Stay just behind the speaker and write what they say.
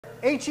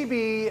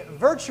HEB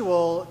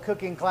virtual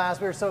cooking class.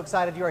 We are so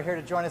excited you are here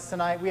to join us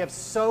tonight. We have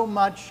so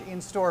much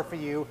in store for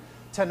you.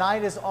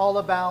 Tonight is all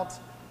about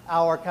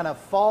our kind of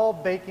fall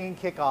baking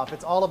kickoff.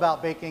 It's all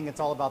about baking.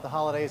 It's all about the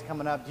holidays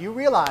coming up. Do you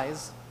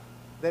realize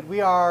that we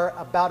are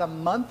about a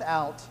month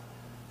out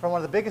from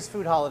one of the biggest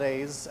food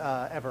holidays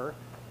ever,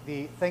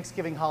 the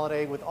Thanksgiving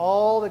holiday, with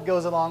all that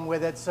goes along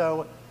with it?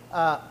 So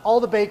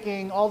all the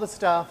baking, all the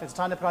stuff, it's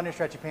time to put on your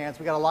stretchy pants.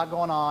 We got a lot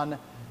going on.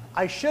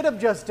 I should have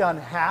just done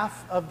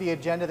half of the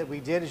agenda that we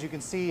did. As you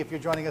can see, if you're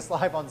joining us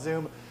live on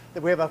Zoom,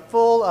 that we have a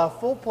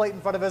full plate in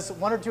front of us.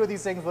 One or two of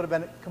these things would have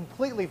been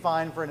completely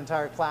fine for an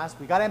entire class.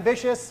 We got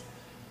ambitious.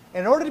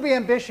 In order to be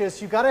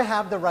ambitious, you got to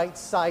have the right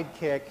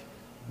sidekick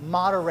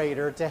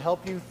moderator to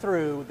help you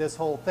through this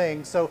whole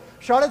thing. So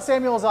Charlotte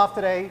Samuel is off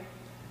today.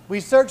 We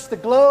searched the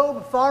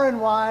globe far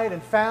and wide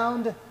and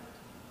found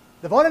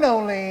the one and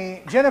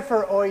only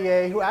Jennifer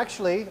Oye, who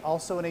actually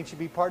also an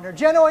HEB partner.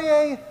 Jen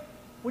Oye,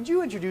 would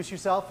you introduce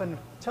yourself and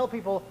tell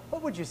people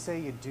what would you say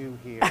you do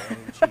here at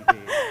HEB?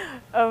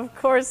 Of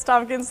course,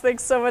 Tompkins,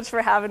 thanks so much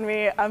for having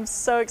me. I'm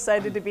so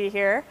excited to be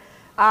here.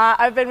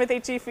 I've been with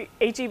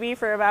HEB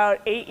for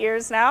about 8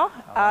 years now.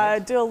 Right.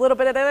 Do a little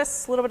bit of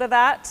this, a little bit of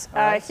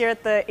that here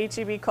at the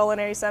HEB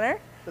Culinary Center.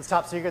 That's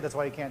top secret, that's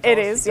why you can't tell us.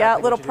 It is, exactly, yeah.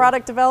 A little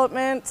product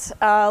development,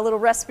 a little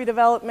recipe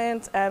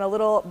development, and a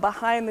little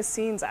behind the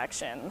scenes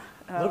action.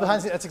 A little behind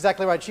the scenes, that's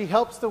exactly right. She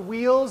helps the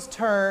wheels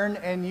turn,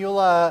 and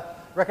you'll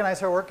recognize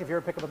her work if you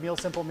ever pick up a meal,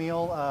 simple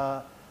meal.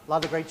 A lot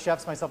of the great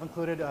chefs, myself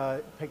included,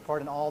 take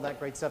part in all that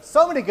great stuff.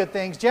 So many good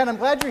things. Jen, I'm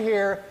glad you're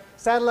here.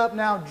 Saddle up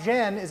now.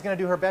 Jen is going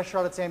to do her best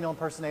Charlotte Samuel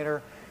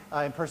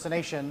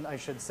impersonation, I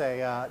should say,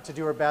 to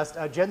do her best.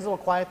 Jen's a little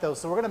quiet though,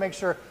 so we're going to make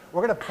sure,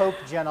 we're going to poke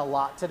Jen a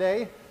lot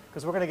today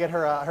because we're going to get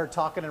her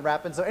talking and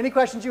rapping. So any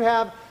questions you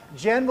have,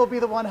 Jen will be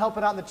the one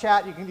helping out in the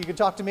chat. You can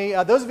talk to me.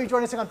 Those of you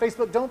joining us on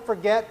Facebook, don't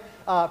forget,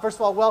 first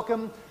of all,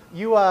 welcome.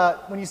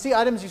 When you see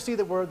items you see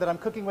that I'm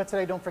cooking with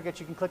today, don't forget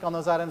you can click on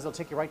those items. They'll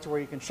take you right to where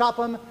you can shop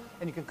them,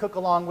 and you can cook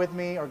along with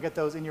me or get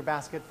those in your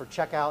basket for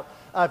checkout.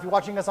 If you're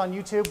watching us on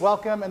YouTube,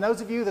 welcome. And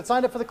those of you that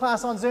signed up for the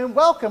class on Zoom,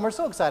 welcome. We're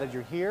so excited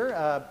you're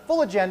here.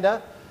 Full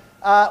agenda.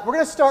 We're going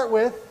to start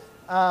with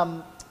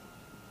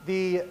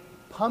the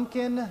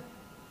pumpkin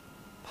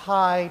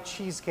pie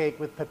cheesecake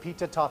with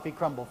pepita toffee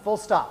crumble. Full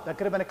stop. That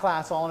could have been a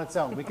class all on its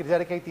own. We could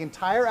dedicate the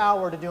entire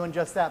hour to doing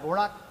just that, but we're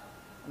not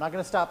going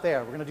to stop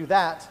there. We're going to do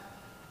that.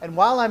 And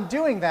while I'm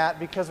doing that,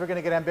 because we're going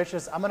to get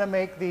ambitious, I'm going to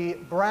make the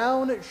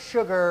brown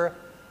sugar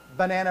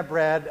banana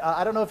bread.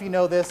 I don't know if you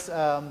know this.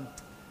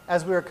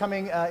 As we were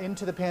coming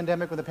into the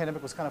pandemic, when the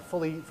pandemic was kind of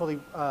fully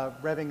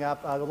revving up,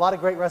 a lot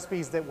of great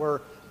recipes that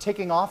were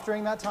taking off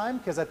during that time,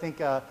 because I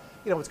think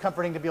it's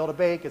comforting to be able to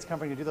bake. It's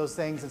comforting to do those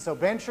things. And so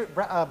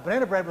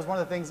banana bread was one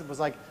of the things that was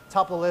like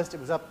top of the list. It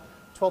was up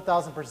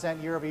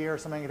 12,000% year over year or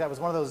something like that. It was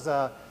one of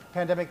those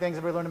pandemic things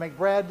that we learned to make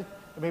bread.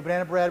 We made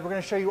banana bread. We're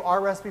going to show you our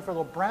recipe for a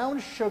little brown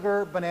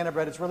sugar banana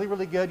bread. It's really,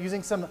 really good,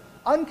 using some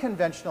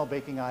unconventional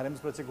baking items,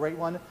 but it's a great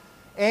one.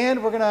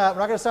 And we're not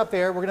going to stop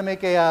there. We're going to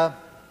make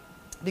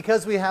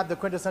because we have the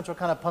quintessential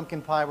kind of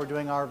pumpkin pie we're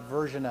doing our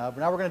version of.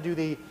 Now we're going to do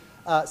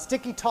the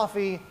sticky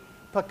toffee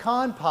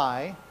pecan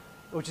pie,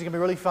 which is going to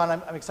be really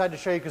fun. I'm excited to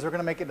show you because we're going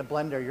to make it in a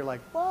blender. You're like,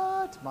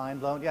 what?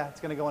 Mind blown. Yeah,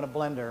 it's going to go in a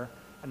blender,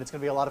 and it's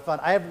going to be a lot of fun.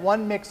 I have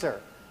one mixer.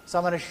 So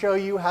I'm going to show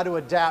you how to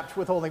adapt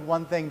with only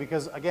one thing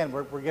because, again,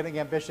 we're getting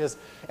ambitious.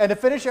 And to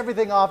finish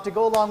everything off, to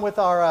go along with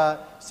our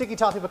sticky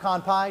toffee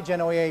pecan pie, Jen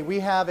Oye,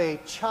 we have a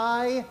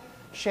chai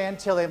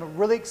chantilly. I'm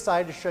really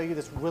excited to show you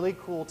this really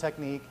cool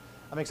technique.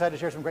 I'm excited to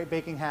share some great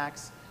baking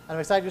hacks. And I'm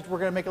excited we're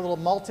going to make a little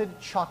malted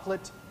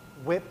chocolate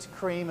whipped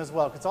cream as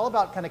well. It's all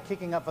about kind of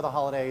kicking up for the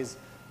holidays.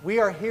 We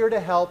are here to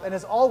help. And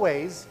as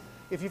always,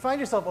 if you find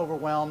yourself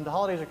overwhelmed, the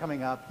holidays are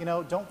coming up,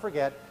 don't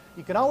forget,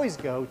 you can always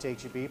go to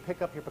HEB,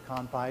 pick up your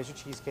pecan pies, your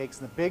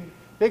cheesecakes, and the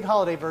big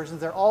holiday versions.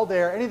 They're all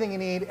there. Anything you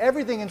need,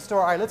 everything in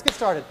store. All right, let's get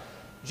started.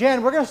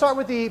 Jen, we're going to start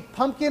with the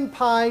pumpkin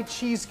pie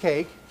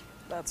cheesecake.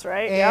 That's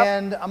right.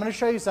 And I'm going to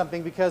show you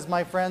something because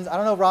my friends, I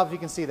don't know, Rob, if you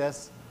can see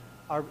this,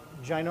 our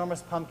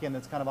ginormous pumpkin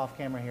that's kind of off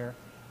camera here.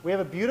 We have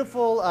a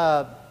beautiful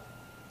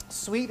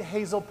sweet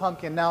hazel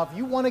pumpkin. Now, if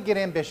you want to get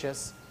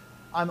ambitious,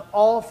 I'm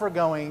all for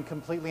going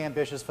completely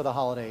ambitious for the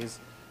holidays.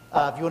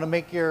 If you want to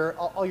make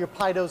all your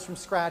pie doughs from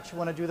scratch, you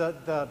want to do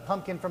the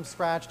pumpkin from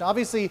scratch. Now,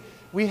 obviously,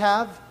 we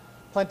have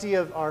plenty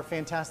of our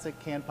fantastic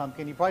canned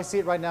pumpkin. You probably see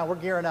it right now. We're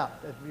gearing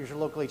up. If you're your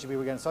local HEB,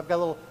 we're getting. So I've got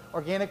a little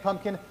organic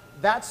pumpkin.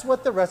 That's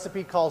what the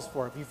recipe calls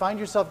for. If you find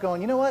yourself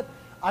going, you know what?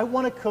 I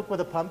want to cook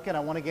with a pumpkin.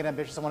 I want to get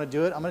ambitious. I want to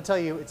do it. I'm going to tell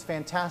you, it's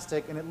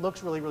fantastic, and it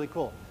looks really, really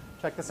cool.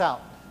 Check this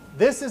out.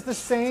 This is the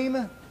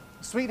same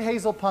sweet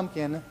hazel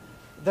pumpkin.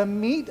 The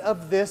meat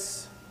of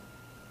this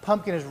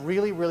pumpkin is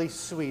really, really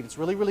sweet. It's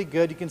really, really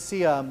good. You can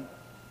see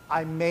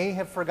I may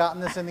have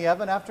forgotten this in the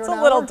oven after an hour. It's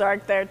a little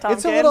dark there,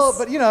 Tompkins. It's a little,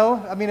 but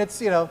I mean, it's,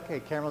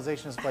 okay,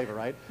 caramelization is flavor,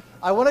 right?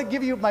 I want to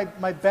give you my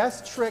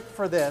best trick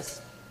for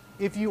this.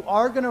 If you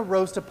are going to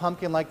roast a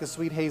pumpkin like the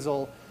sweet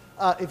hazel,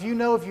 if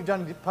you've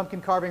done pumpkin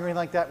carving or anything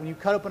like that, when you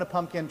cut open a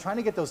pumpkin, trying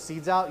to get those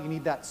seeds out, you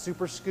need that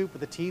super scoop with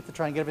the teeth to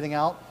try and get everything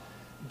out.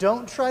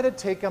 Don't try to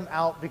take them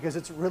out because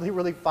it's really,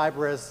 really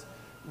fibrous.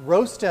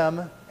 Roast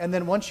them, and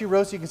then once you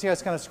roast, you can see how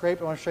it's kind of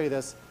scraped. I want to show you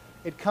this.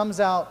 It comes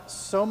out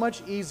so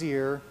much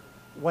easier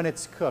when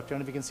it's cooked. I don't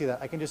know if you can see that.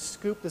 I can just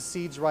scoop the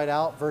seeds right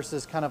out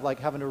versus kind of like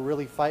having to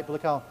really fight. But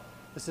look how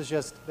this is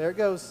just, there it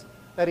goes,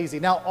 that easy.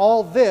 Now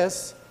all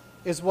this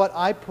is what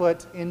I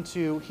put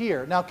into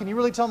here. Now can you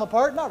really tell them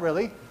apart? Not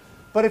really.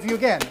 But if you,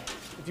 again,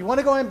 if you want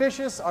to go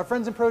ambitious, our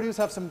friends in produce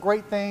have some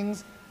great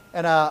things.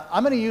 And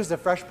I'm going to use the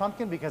fresh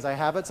pumpkin because I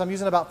have it. So I'm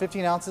using about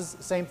 15 ounces,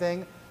 same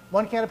thing.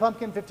 1 can of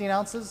pumpkin, 15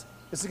 ounces.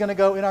 This is going to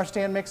go in our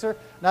stand mixer.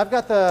 Now I've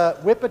got the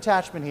whip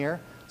attachment here.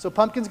 So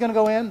pumpkin's going to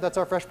go in. That's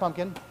our fresh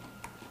pumpkin.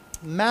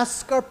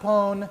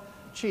 Mascarpone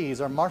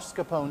cheese, or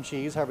mascarpone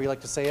cheese, however you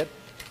like to say it.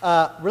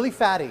 Really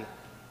fatty.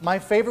 My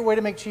favorite way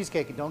to make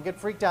cheesecake, and don't get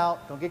freaked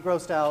out, don't get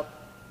grossed out.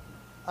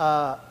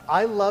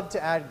 I love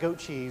to add goat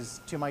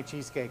cheese to my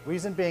cheesecake.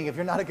 Reason being, if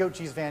you're not a goat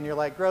cheese fan, you're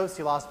like, gross,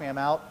 you lost me, I'm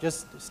out.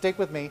 Just stick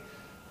with me.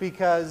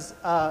 Because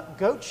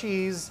goat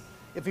cheese,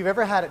 if you've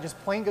ever had it,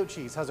 just plain goat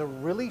cheese, has a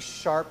really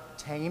sharp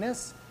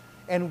tanginess.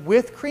 And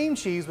with cream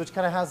cheese, which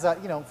kind of has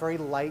that, you know, very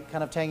light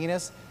kind of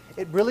tanginess,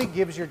 it really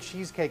gives your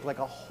cheesecake like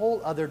a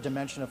whole other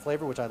dimension of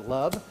flavor, which I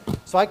love.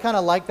 So I kind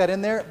of like that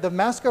in there. The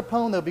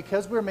mascarpone, though,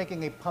 because we're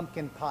making a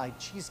pumpkin pie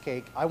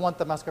cheesecake, I want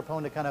the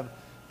mascarpone to kind of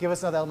give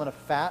us another element of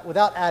fat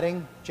without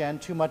adding, Jen,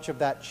 too much of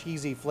that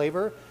cheesy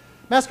flavor.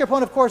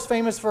 Mascarpone, of course,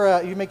 famous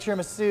for, you make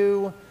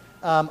tiramisu.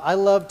 I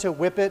love to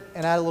whip it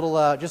and add a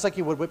little, just like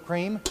you would whipped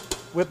cream,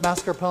 whip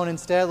mascarpone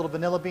instead, a little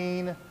vanilla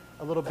bean,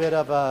 a little bit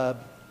of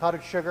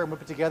powdered sugar, and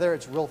whip it together.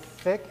 It's real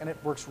thick, and it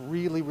works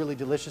really, really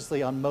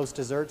deliciously on most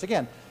desserts.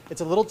 Again,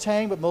 it's a little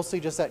tang, but mostly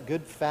just that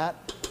good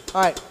fat.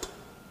 All right,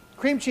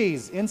 cream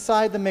cheese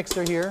inside the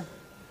mixer here.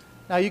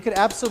 Now you could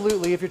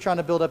absolutely, if you're trying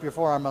to build up your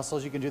forearm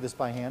muscles, you can do this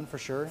by hand for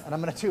sure. And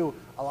I'm going to do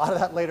a lot of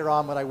that later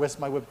on when I whisk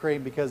my whipped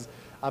cream because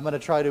I'm going to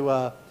try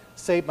to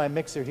save my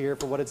mixer here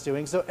for what it's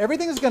doing. So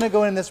everything is going to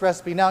go in this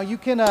recipe. Now you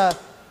can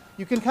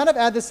kind of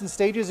add this in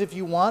stages if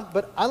you want,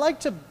 but I like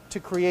to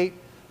create,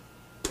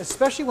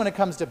 especially when it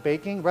comes to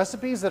baking,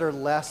 recipes that are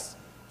less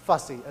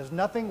fussy. There's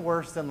nothing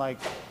worse than like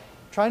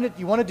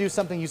you want to do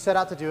something, you set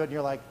out to do it, and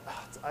you're like,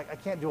 oh, I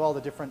can't do all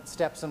the different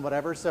steps and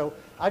whatever. So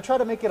I try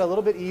to make it a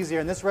little bit easier,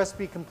 and this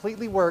recipe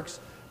completely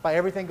works by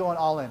everything going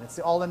all in. It's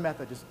the all-in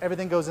method. Just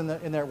everything goes in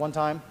there at one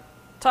time.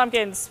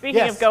 Tompkins,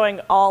 speaking of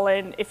going all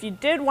in, if you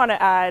did want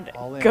to add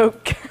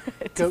goat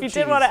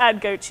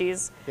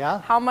cheese,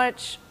 yeah, how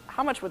much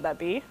would that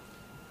be?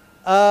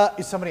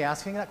 Is somebody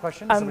asking that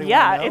question?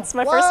 Yeah, it's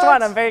my first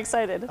one. I'm very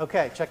excited.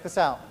 Okay, check this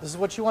out. This is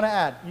what you want to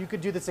add. You could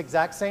do this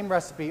exact same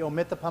recipe,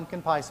 omit the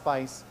pumpkin pie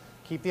spice,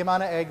 keep the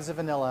amount of eggs of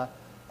vanilla,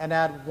 and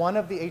add one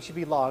of the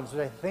HEB logs,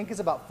 which I think is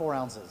about 4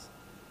 ounces.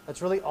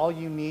 That's really all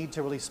you need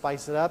to really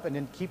spice it up, and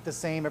then keep the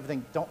same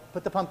everything. Don't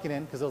put the pumpkin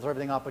in because it'll throw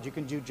everything off, but you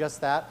can do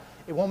just that.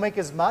 It won't make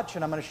as much,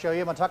 and I'm going to show you.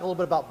 I'm going to talk a little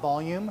bit about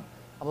volume.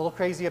 I'm a little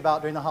crazy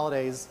about during the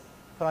holidays.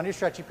 Put on your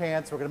stretchy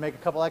pants. We're going to make a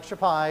couple extra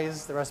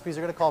pies. The recipes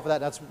are going to call for that.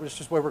 That's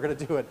just where we're going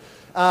to do it.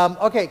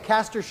 Okay,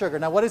 castor sugar.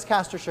 Now, what is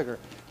castor sugar?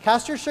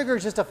 Castor sugar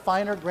is just a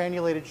finer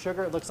granulated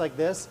sugar. It looks like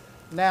this.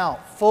 Now,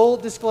 full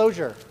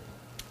disclosure.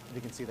 If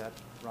you can see that,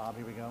 Rob,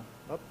 here we go.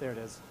 Oh, there it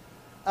is.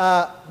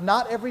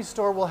 Not every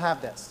store will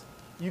have this.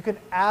 You can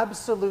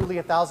absolutely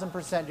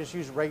 1,000% just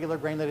use regular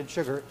granulated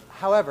sugar.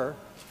 However,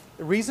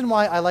 the reason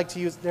why I like to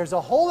use, there's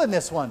a hole in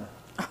this one.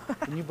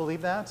 Can you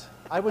believe that?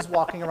 I was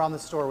walking around the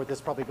store with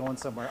this probably going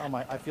somewhere. Oh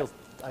my, I feel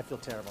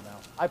terrible now.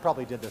 I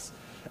probably did this.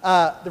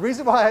 The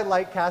reason why I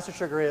like castor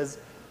sugar is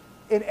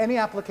in any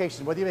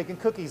application, whether you're making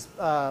cookies,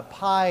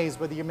 pies,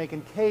 whether you're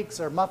making cakes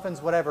or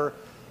muffins, whatever,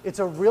 it's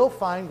a real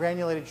fine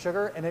granulated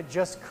sugar, and it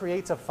just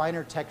creates a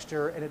finer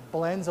texture, and it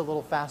blends a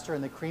little faster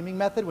in the creaming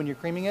method when you're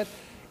creaming it.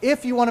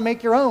 If you want to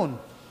make your own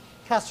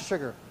castor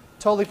sugar,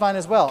 totally fine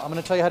as well. I'm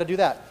going to tell you how to do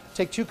that.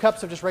 Take 2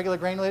 cups of just regular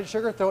granulated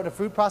sugar, throw it in a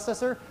food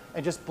processor,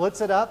 and just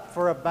blitz it up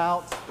for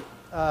about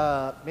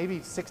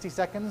maybe 60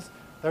 seconds,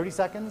 30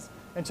 seconds,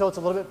 until it's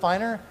a little bit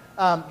finer.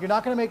 You're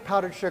not going to make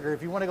powdered sugar.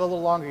 If you want to go a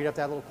little longer, you'd have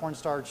to add a little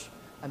cornstarch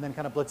and then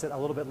kind of blitz it a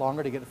little bit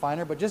longer to get it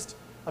finer. But just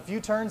a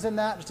few turns in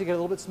that, just to get it a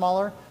little bit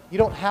smaller. You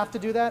don't have to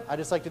do that. I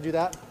just like to do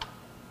that.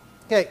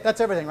 Okay, that's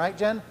everything, right,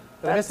 Jen?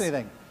 Did I miss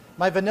anything?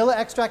 My vanilla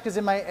extract is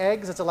in my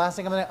eggs. That's the last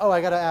thing I'm going to, oh,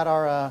 I got to add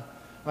I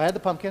add the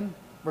pumpkin.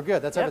 We're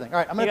good. That's everything. All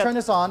right, I'm going to turn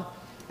this on.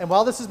 And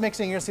while this is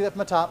mixing, you're going to see that from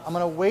the top. I'm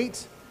going to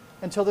wait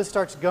until this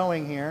starts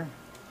going here.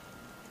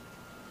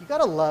 You got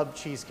to love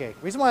cheesecake.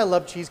 The reason why I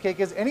love cheesecake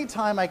is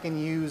anytime I can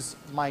use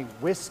my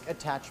whisk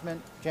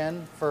attachment,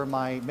 Jen, for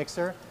my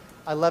mixer,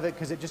 I love it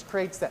because it just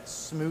creates that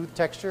smooth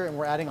texture, and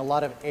we're adding a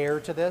lot of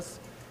air to this.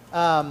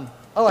 Oh,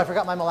 I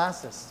forgot my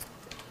molasses.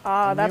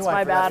 Ah, that's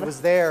my bad. It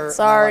was there.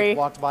 Sorry. And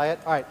I walked by it.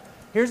 All right,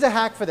 here's a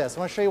hack for this. I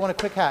want to show you one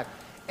quick hack.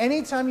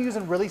 Anytime you're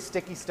using really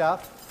sticky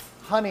stuff,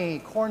 honey,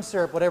 corn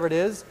syrup, whatever it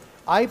is,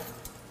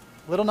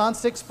 little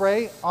nonstick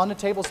spray on a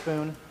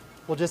tablespoon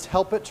will just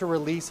help it to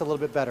release a little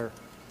bit better.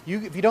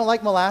 If you don't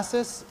like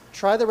molasses,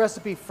 try the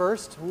recipe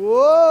first.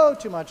 Whoa,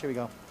 too much. Here we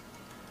go.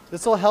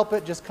 This will help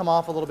it just come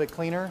off a little bit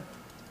cleaner.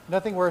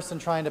 Nothing worse than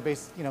trying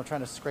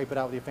to scrape it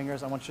out with your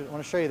fingers. I want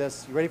to show you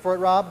this. You ready for it,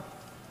 Rob?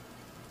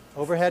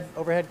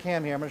 Overhead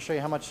cam here. I'm going to show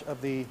you how much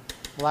of the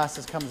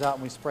molasses comes out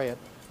when we spray it.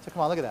 So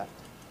come on, look at that.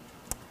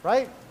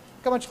 Right?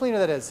 Look how much cleaner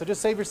that is. So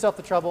just save yourself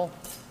the trouble.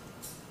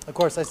 Of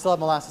course, I still have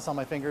molasses on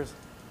my fingers.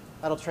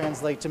 That'll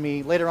translate to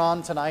me later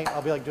on tonight.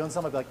 I'll be like doing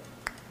something. I'll be like,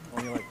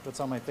 when you like what's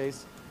on my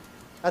face.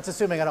 That's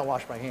assuming I don't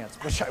wash my hands,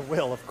 which I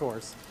will, of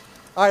course.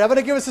 All right, I'm going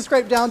to give us a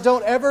scrape down.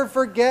 Don't ever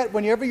forget,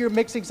 whenever you're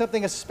mixing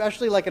something,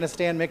 especially like in a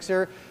stand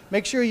mixer,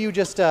 make sure you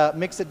just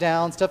mix it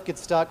down. Stuff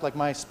gets stuck. Like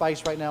my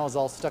spice right now is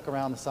all stuck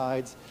around the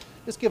sides.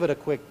 Just give it a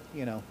quick,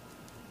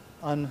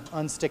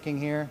 unsticking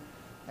here.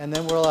 And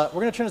then we're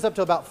going to turn this up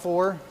to about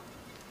 4.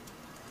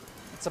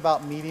 It's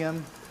about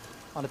medium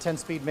on a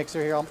 10-speed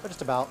mixer here,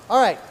 just about.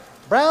 All right,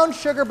 brown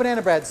sugar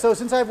banana bread. So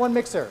since I have one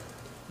mixer,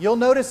 you'll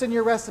notice in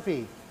your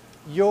recipe,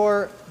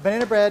 your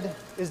banana bread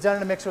is done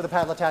in a mixer with a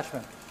paddle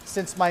attachment.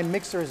 Since my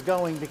mixer is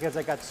going because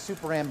I got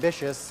super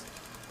ambitious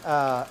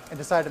and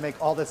decided to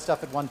make all this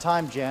stuff at one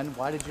time, Jen,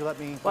 why did you let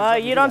me? Well,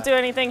 you don't do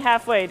anything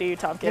halfway, do you,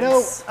 Tompkins? You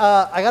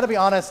know, I got to be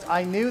honest.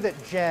 I knew that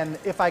Jen,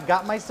 if I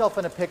got myself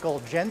in a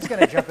pickle, Jen's going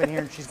to jump in here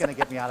and she's going to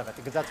get me out of it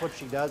because that's what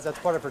she does. That's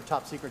part of her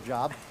top secret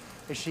job,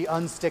 is she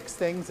unsticks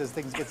things as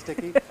things get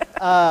sticky.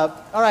 All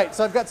right,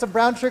 so I've got some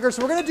brown sugar.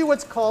 So we're going to do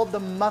what's called the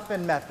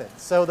muffin method.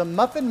 So the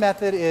muffin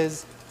method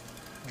is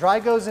dry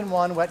goes in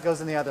one, wet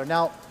goes in the other.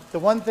 Now, the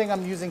one thing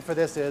I'm using for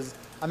this is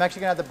I'm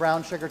actually going to add the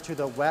brown sugar to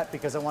the wet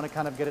because I want to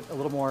kind of get it a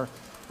little more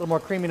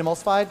creamy and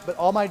emulsified, but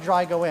all my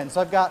dry go in.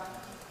 So I've got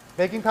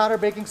baking powder,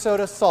 baking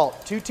soda,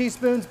 salt. 2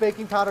 teaspoons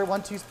baking powder,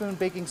 1 teaspoon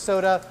baking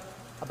soda,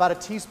 about a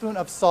teaspoon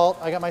of salt.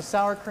 I got my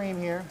sour cream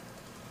here.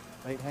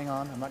 Wait, hang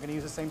on. I'm not going to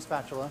use the same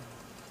spatula.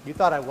 You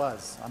thought I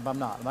was. I'm not.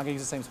 I'm not going to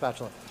use the same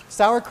spatula.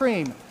 Sour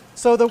cream.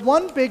 So the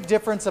one big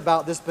difference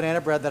about this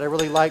banana bread that I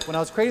really like when I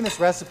was creating this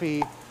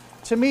recipe,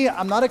 to me,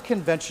 I'm not a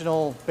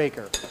conventional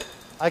baker.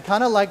 I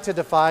kind of like to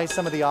defy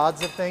some of the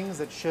odds of things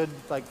that should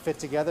fit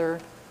together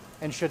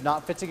and should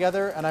not fit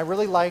together. And I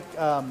really like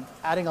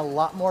adding a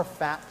lot more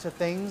fat to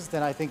things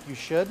than I think you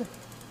should.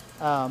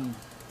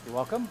 You're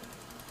welcome.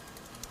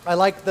 I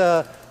like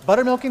the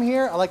buttermilk in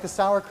here. I like the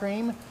sour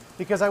cream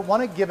because I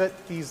want to give it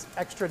these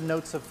extra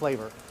notes of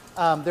flavor.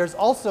 There's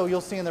also,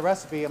 you'll see in the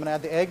recipe, I'm going to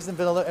add the eggs and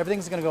vanilla.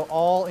 Everything's going to go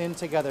all in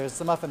together. It's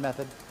the muffin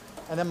method.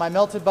 And then my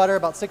melted butter,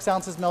 about 6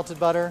 ounces melted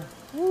butter.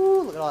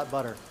 Woo, look at all that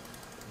butter.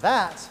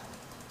 That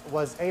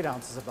was 8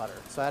 ounces of butter.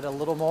 So I added a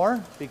little more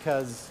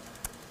because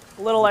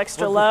a little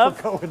extra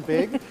love. We're going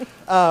big.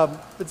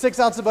 But 6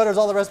 ounces of butter is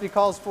all the recipe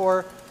calls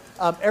for.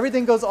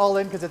 Everything goes all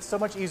in because it's so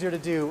much easier to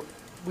do.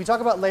 We talk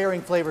about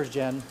layering flavors,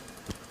 Jen.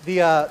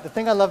 The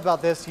thing I love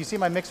about this, you see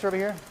my mixer over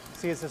here?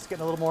 See it's just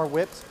getting a little more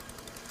whipped?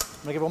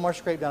 I'm going to give one more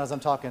scrape down as I'm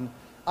talking.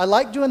 I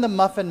like doing the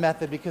muffin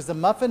method because the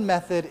muffin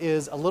method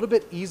is a little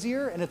bit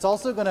easier and it's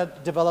also going to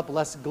develop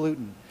less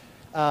gluten.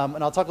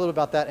 And I'll talk a little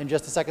about that in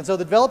just a second. So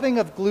the developing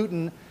of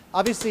gluten,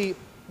 obviously,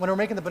 when we're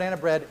making the banana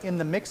bread in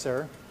the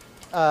mixer,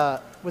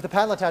 with the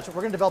paddle attachment,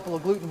 we're going to develop a little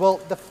gluten. Well,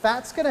 the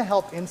fat's going to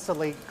help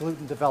insulate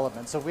gluten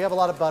development. So if we have a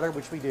lot of butter,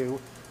 which we do,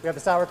 we have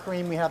the sour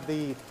cream, we have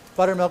the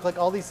buttermilk, like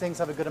all these things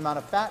have a good amount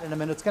of fat in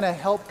them, and it's going to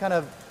help kind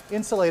of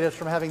insulate us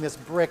from having this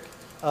brick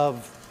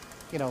of,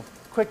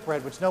 quick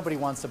bread, which nobody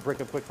wants a brick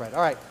of quick bread.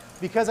 All right,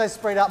 because I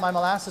sprayed out my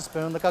molasses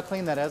spoon, look how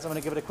clean that is. I'm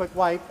going to give it a quick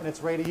wipe, and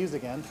it's ready to use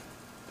again.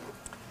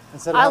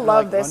 I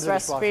love this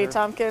recipe,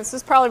 Tompkins.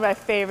 This is probably my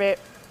favorite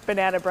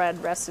banana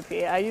bread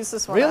recipe. I use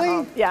this one at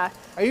home. Yeah.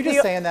 Are you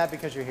just saying that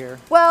because you're here?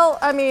 Well,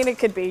 I mean, it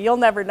could be. You'll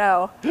never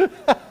know.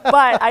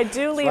 But I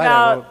do leave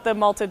out the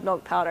malted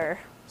milk powder.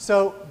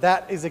 So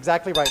that is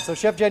exactly right. So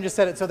Chef Jen just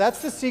said it. So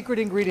that's the secret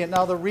ingredient.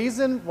 Now, the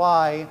reason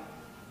why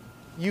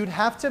you'd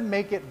have to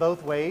make it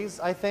both ways,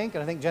 I think,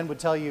 and I think Jen would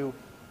tell you,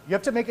 you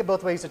have to make it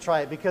both ways to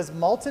try it because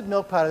malted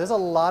milk powder, there's a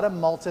lot of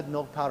malted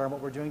milk powder in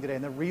what we're doing today.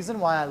 And the reason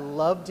why I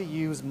love to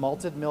use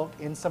malted milk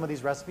in some of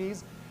these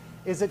recipes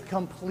is it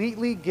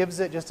completely gives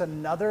it just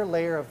another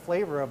layer of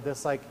flavor of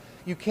this. Like,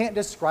 you can't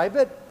describe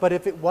it, but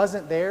if it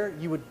wasn't there,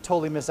 you would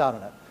totally miss out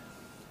on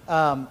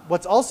it.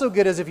 What's also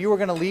good is if you were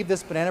going to leave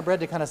this banana bread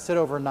to kind of sit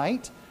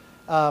overnight,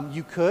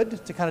 you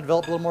could, to kind of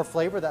develop a little more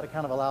flavor. That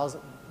kind of allows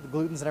the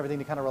glutens and everything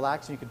to kind of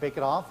relax, and you could bake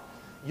it off.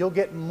 You'll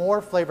get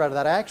more flavor out of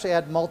that. I actually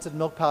add malted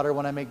milk powder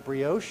when I make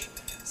brioche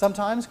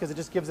sometimes because it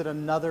just gives it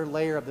another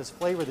layer of this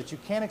flavor that you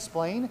can't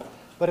explain,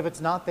 but if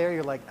it's not there,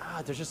 you're like,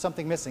 there's just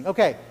something missing.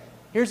 Okay,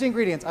 here's the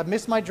ingredients. I've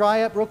mixed my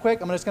dry up real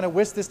quick. I'm just going to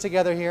whisk this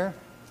together here.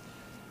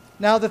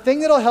 Now, the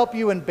thing that'll help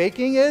you in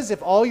baking is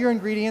if all your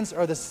ingredients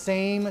are the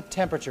same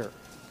temperature.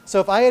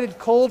 So if I added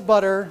cold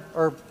butter,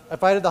 or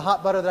if I added the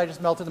hot butter that I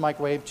just melted in the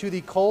microwave to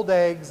the cold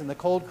eggs and the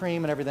cold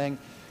cream and everything,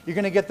 you're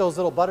going to get those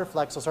little butter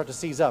flecks will start to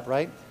seize up,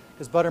 right?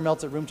 Because butter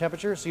melts at room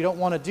temperature, so you don't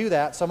want to do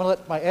that. So I'm going to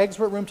let my eggs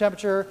were at room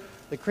temperature,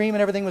 the cream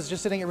and everything was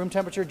just sitting at room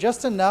temperature,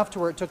 just enough to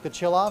where it took the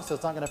chill off, so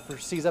it's not going to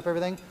seize up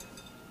everything.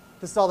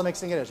 This is all the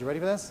mixing it is. You ready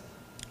for this?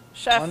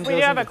 Chef, we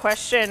do have a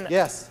question.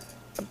 Yes.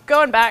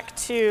 Going back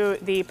to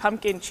the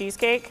pumpkin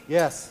cheesecake.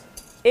 Yes.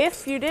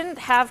 If you didn't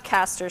have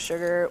caster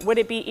sugar, would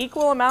it be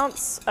equal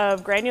amounts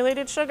of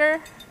granulated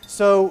sugar?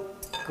 So,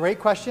 great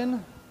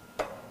question.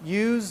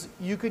 You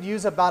could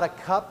use about a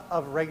cup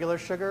of regular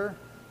sugar,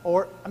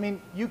 or, I mean,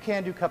 you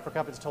can do cup for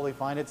cup, it's totally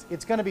fine.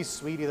 It's going to be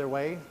sweet either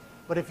way,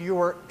 but if you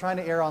were trying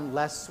to err on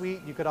less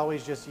sweet, you could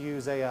always just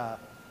use a,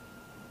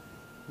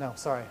 no,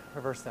 sorry,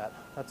 reverse that.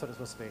 That's what it's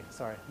supposed to be,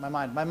 sorry.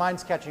 My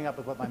mind's catching up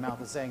with what my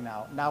mouth is saying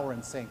now. Now we're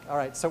in sync. All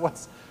right, so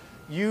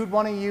you'd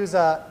want to use,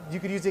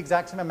 you could use the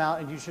exact same amount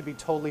and you should be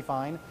totally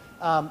fine.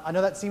 I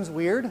know that seems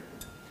weird,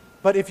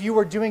 but if you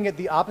were doing it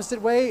the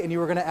opposite way and you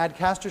were going to add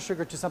caster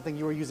sugar to something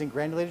you were using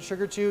granulated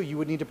sugar to, you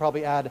would need to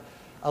probably add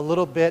a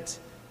little bit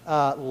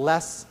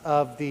less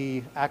of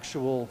the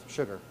actual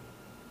sugar.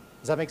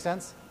 Does that make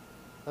sense?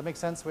 Does that make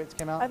sense the way it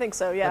came out? I think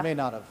so, yeah. It may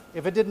not have.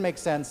 If it didn't make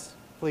sense,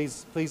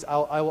 please,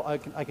 I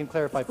can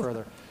clarify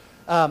further.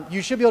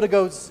 You should be able to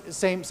go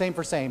same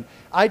for same.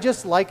 I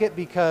just like it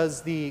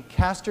because the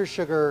caster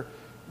sugar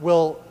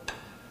will,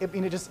 it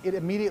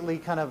immediately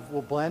kind of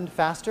will blend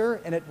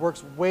faster and it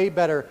works way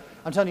better.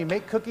 I'm telling you,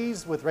 make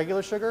cookies with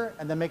regular sugar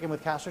and then make them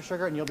with caster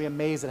sugar and you'll be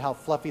amazed at how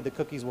fluffy the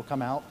cookies will come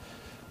out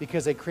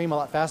because they cream a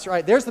lot faster. All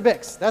right, there's the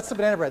Bix. That's the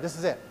banana bread. This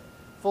is it.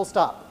 Full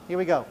stop. Here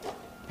we go.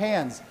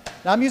 Pans.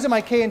 Now I'm using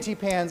my K&T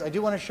pans. I do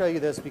want to show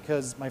you this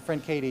because my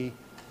friend Katie,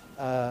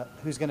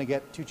 who's going to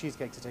get 2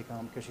 cheesecakes to take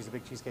home because she's a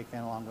big cheesecake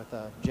fan along with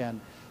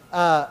Jen,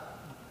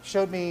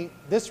 showed me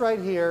this right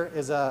here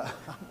is a,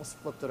 I almost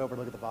flipped it over,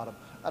 look at the bottom.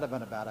 That'd have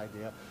been a bad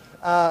idea.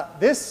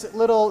 This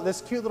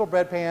cute little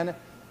bread pan,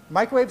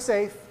 microwave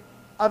safe,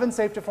 oven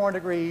safe to 400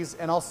 degrees,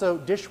 and also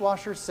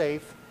dishwasher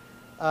safe.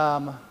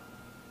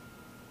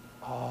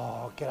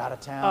 Oh, get out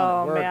of town.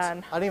 Oh, it worked.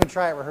 man. I didn't even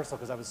try at rehearsal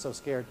because I was so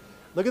scared.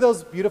 Look at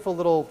those beautiful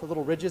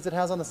little ridges it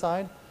has on the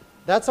side.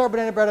 That's our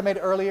banana bread I made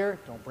earlier.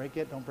 Don't break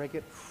it, don't break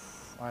it.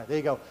 All right, there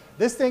you go.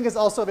 This thing is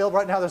also available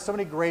right now. There's so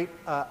many great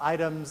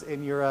items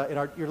in your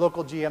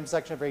local GM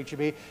section for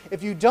HEB.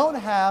 If you don't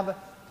have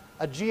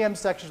a GM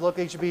section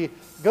local HEB,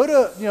 go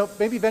to,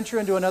 maybe venture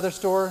into another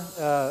store,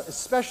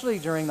 especially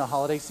during the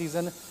holiday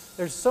season.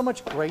 There's so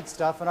much great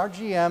stuff, and our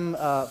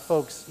GM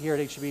folks here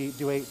at HEB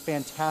do a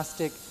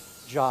fantastic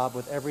job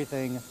with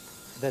everything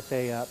that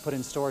they put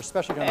in store,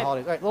 especially during the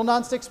holidays. All right, little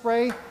nonstick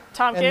spray.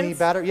 Tompkins, and the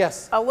batter,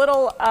 yes. A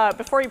little,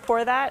 before you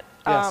pour that,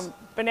 Yes.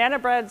 Banana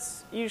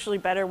bread's usually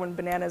better when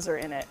bananas are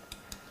in it.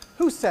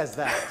 Who says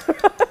that?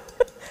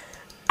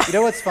 You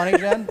know what's funny,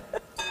 Jen?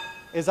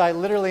 Is I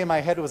literally in my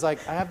head was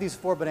like, I have these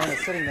 4 bananas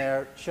sitting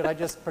there. Should I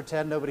just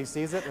pretend nobody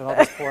sees it? And I'll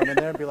just pour them in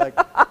there and be like,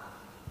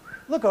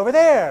 look over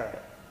there.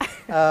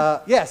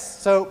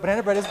 Yes, so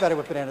banana bread is better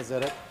with bananas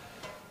in it.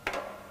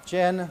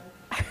 Jen,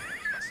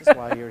 this is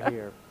why you're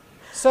here.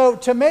 So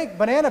to make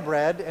banana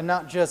bread and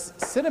not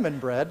just cinnamon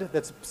bread,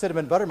 that's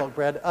cinnamon buttermilk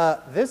bread,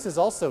 this is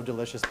also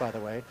delicious, by the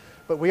way,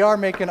 but we are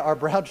making our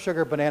brown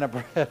sugar banana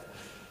bread.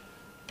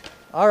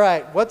 All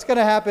right, what's going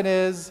to happen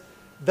is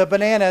the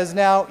bananas.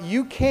 Now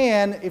you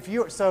can,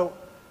 so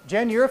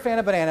Jen, you're a fan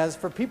of bananas.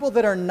 For people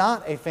that are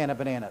not a fan of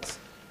bananas,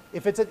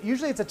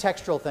 usually it's a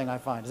textural thing, I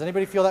find. Does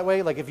anybody feel that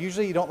way? Like if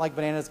usually you don't like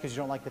bananas because you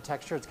don't like the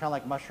texture, it's kind of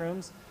like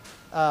mushrooms.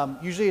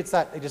 Usually it's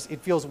that, it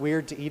feels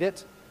weird to eat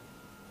it.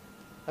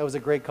 That was a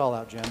great call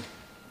out, Jen.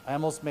 I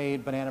almost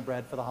made banana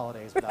bread for the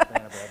holidays without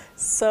banana bread.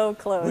 So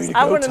close. Way to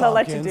I go, wouldn't have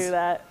let you Tompkins. do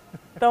that.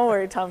 Don't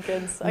worry,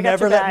 Tompkins. I got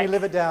Never your let back. me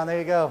live it down. There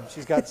you go.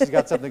 She's got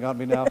something on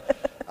me now.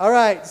 All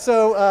right,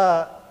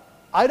 so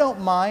I don't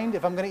mind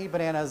if I'm going to eat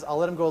bananas. I'll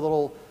let them go a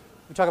little.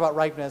 We talk about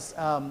ripeness.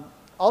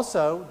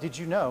 Also, did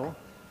you know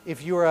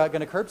if you are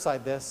going to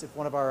curbside this, if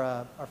one of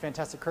our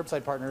fantastic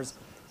curbside partners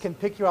can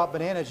pick you out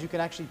bananas, you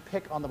can actually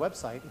pick on the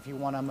website if you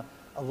want them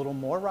a little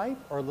more ripe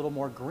or a little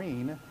more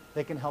green.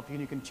 They can help you,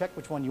 and you can check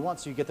which one you want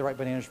so you get the right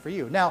bananas for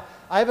you. Now,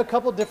 I have a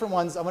couple different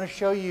ones. I want to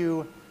show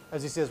you,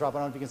 as you see this, Rob, I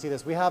don't know if you can see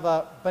this. We have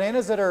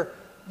bananas that are,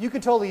 you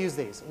could totally use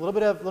these. A little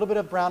bit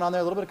of brown on there,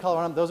 a little bit of color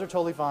on them. Those are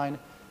totally fine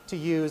to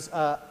use.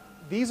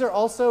 These are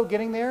also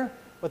getting there,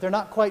 but they're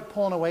not quite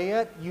pulling away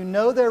yet. You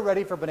know they're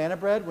ready for banana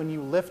bread when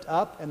you lift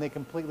up and they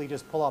completely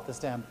just pull off the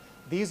stem.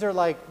 These are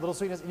like little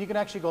sweetness, and you can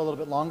actually go a little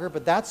bit longer,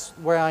 but that's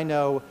where I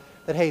know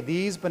that, hey,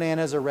 these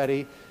bananas are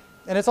ready.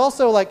 And it's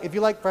also like, if you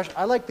like fresh,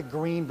 I like the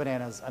green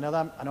bananas. I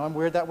know I'm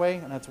weird that way,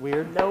 and that's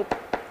weird. Nope.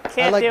 I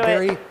Can't like do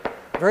very,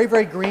 very,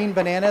 very green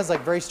bananas,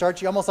 like very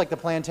starchy, almost like the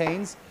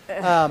plantains.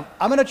 I'm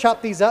going to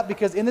chop these up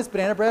because in this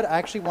banana bread, I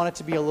actually want it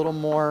to be a little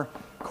more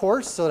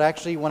coarse so that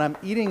actually when I'm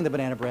eating the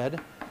banana bread,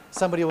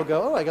 somebody will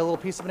go, oh, I got a little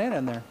piece of banana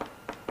in there.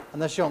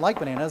 Unless you don't like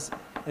bananas.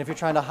 And if you're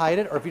trying to hide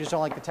it or if you just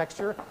don't like the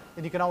texture,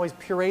 then you can always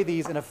puree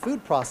these in a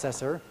food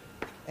processor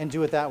and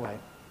do it that way.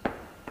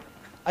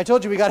 I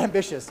told you we got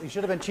ambitious. You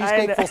should have been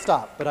cheesecake full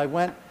stop, but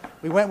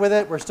we went with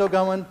it. We're still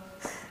going.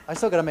 I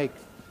still got to make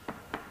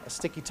a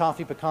sticky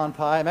toffee pecan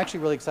pie. I'm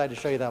actually really excited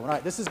to show you that one. All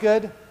right, this is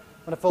good. I'm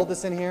going to fold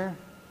this in here,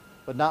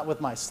 but not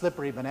with my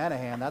slippery banana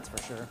hand, that's for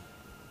sure.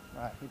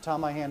 All right, you towel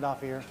my hand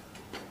off here.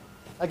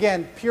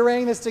 Again,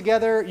 pureeing this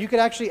together, you could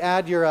actually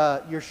add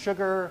your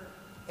sugar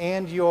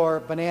and your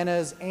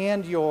bananas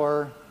and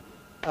your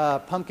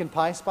pumpkin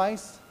pie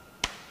spice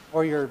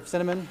or your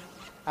cinnamon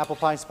apple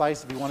pie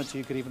spice. If you wanted to,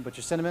 you could even put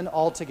your cinnamon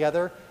all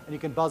together, and you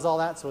can buzz all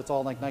that so it's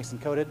all like nice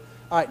and coated.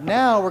 All right,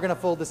 now we're gonna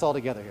fold this all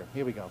together here.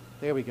 Here we go,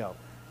 there we go.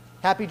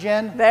 Happy,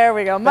 Jen? There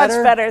we go, much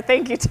better.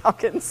 Thank you,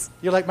 Tompkins.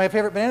 You're like, my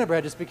favorite banana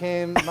bread just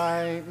became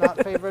my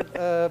not favorite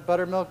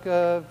buttermilk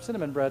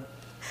cinnamon bread,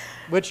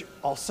 which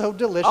also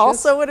delicious.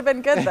 Also would have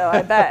been good though,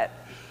 I bet.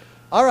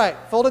 All right,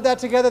 folded that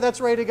together, that's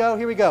ready to go.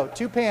 Here we go,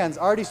 2 pans,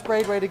 already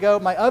sprayed, ready to go.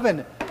 My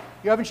oven,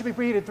 your oven should be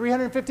preheated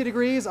 350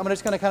 degrees. I'm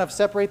just gonna kind of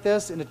separate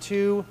this into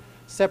 2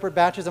 separate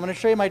batches. I'm gonna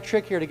show you my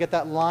trick here to get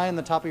that line on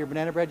the top of your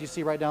banana bread you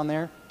see right down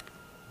there.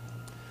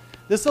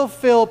 This will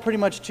fill pretty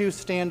much 2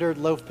 standard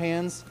loaf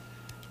pans.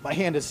 My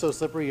hand is so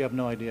slippery, you have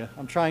no idea.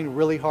 I'm trying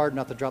really hard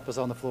not to drop this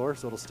on the floor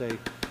so it'll stay.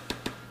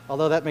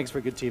 Although that makes for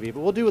good TV,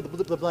 but we'll do it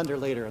with the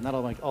blender later, and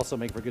that'll also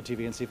make for good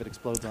TV and see if it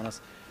explodes on us.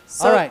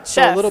 So, all right,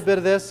 Chef, so a little bit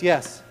of this,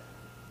 yes.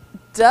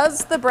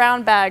 Does the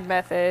brown bag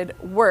method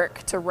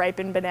work to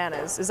ripen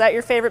bananas? Is that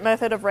your favorite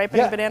method of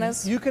ripening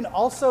bananas? You can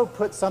also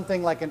put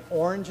something like an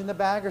orange in the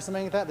bag or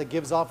something like that that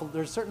gives off,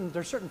 there's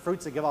certain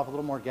fruits that give off a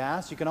little more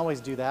gas. You can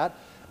always do that.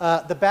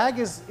 The bag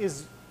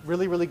is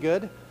really, really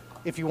good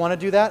if you want to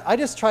do that. I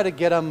just try to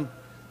get them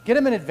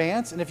in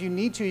advance, and if you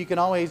need to, you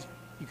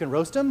can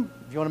roast them.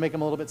 If you want to make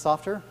them a little bit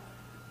softer,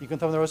 you can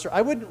throw them in the roaster.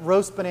 I wouldn't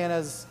roast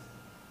bananas.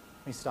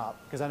 Let me stop,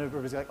 because I know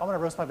everybody's like, I'm going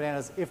to roast my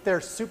bananas. If they're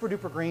super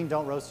duper green,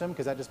 don't roast them,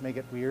 because that just make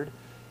it weird.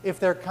 If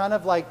they're kind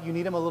of like, you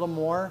need them a little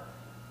more,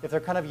 if they're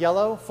kind of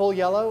yellow, full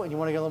yellow, and you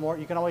want to get a little more,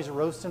 you can always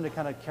roast them to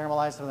kind of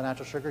caramelize some of the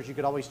natural sugars. You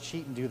could always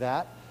cheat and do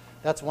that.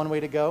 That's one way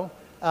to go.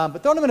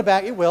 But throwing them in a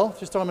bag, it will.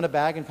 Just throw them in a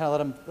bag and kind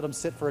of let them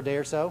sit for a day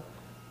or so.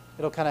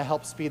 It'll kind of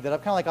help speed that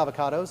up, kind of like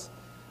avocados.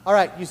 All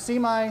right, you see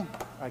all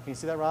right, can you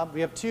see that, Rob?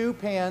 We have 2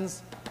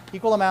 pans,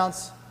 equal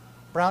amounts,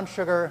 brown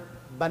sugar,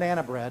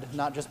 banana bread,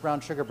 not just brown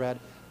sugar bread.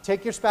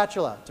 Take your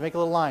spatula to make a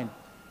little line.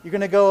 You're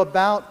going to go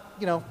about,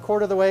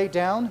 quarter of the way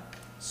down,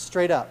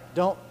 straight up.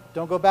 Don't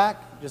go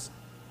back, just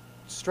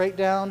straight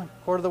down,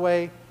 quarter of the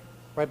way,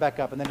 right back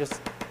up, and then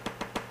just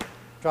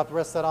drop the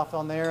rest of that off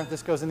on there.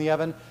 This goes in the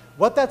oven.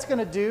 What that's going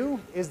to do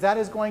is that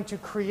is going to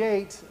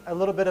create a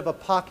little bit of a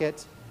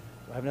pocket.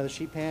 Do I have another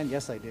sheet pan?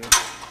 Yes, I do.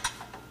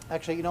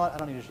 Actually, you know what? I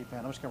don't need a sheet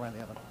pan. I'm just going to run in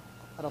the oven.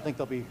 I don't think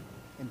they'll be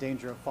in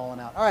danger of falling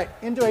out. All right,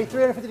 into a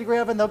 350-degree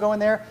oven. They'll go in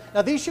there.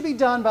 Now, these should be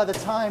done by the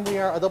time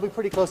they'll be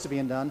pretty close to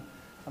being done.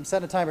 I'm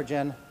setting a timer,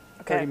 Jen.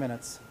 30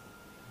 minutes.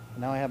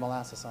 And now I have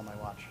molasses on my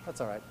watch.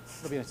 That's all right.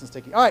 It'll be nice and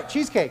sticky. All right,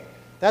 cheesecake.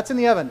 That's in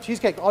the oven.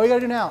 Cheesecake. All you got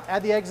to do now,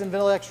 add the eggs and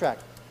vanilla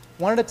extract.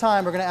 One at a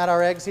time, we're going to add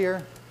our eggs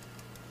here.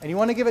 And you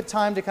want to give it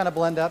time to kind of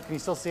blend up. Can you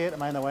still see it?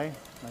 Am I in the way?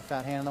 My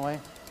fat hand in the way?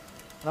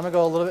 And I'm going to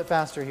go a little bit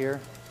faster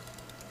here.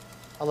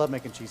 I love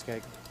making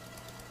cheesecake.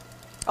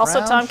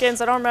 Also,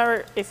 Tompkins, I don't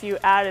remember if you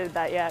added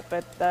that yet,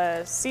 but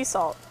the sea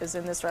salt is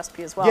in this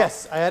recipe as well.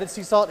 Yes, I added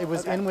sea salt. It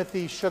was in with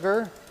the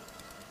sugar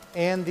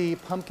and the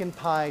pumpkin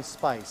pie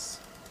spice.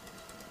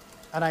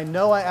 And I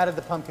know I added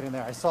the pumpkin in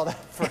there. I saw that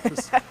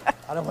first.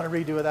 I don't want to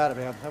redo without it,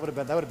 man. That would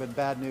have been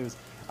bad news.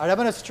 All right, I'm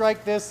going to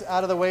strike this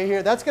out of the way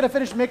here. That's going to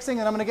finish mixing,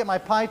 and I'm going to get my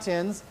pie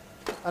tins,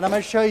 and I'm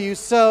going to show you.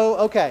 So,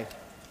 okay,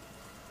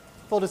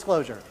 full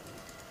disclosure.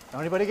 Don't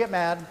anybody get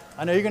mad.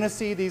 I know you're going to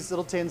see these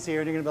little tins here,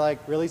 and you're going to be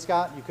like, really,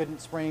 Scott? You couldn't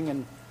spring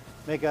and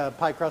make a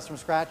pie crust from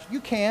scratch? You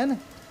can,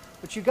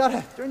 but you got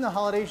to, during the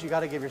holidays, you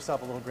got to give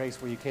yourself a little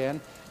grace where you can.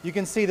 You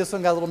can see this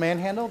one got a little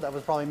manhandle. That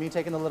was probably me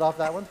taking the lid off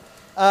that one.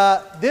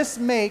 This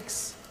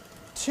makes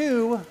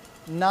 2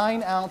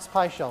 9-ounce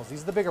pie shells.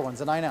 These are the bigger ones,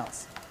 the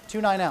 9-ounce. 2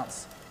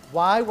 9-ounce.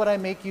 Why would I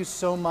make you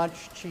so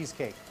much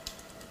cheesecake?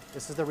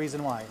 This is the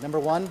reason why. Number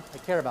 1, I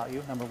care about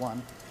you, number 1.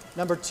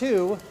 Number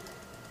 2,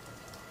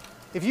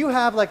 if you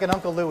have like an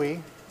Uncle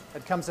Louie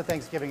that comes to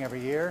Thanksgiving every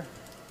year,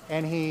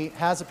 and he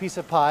has a piece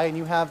of pie, and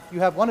you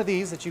have one of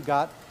these that you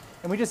got,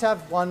 and we just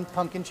have 1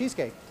 pumpkin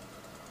cheesecake.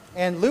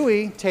 And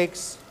Louie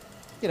takes,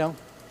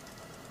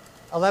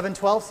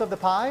 11/12ths of the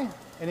pie,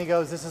 and he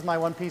goes, this is my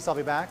 1 piece, I'll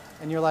be back.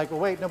 And you're like,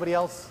 well, wait, nobody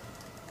else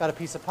got a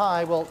piece of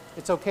pie. Well,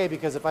 it's okay,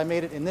 because if I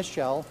made it in this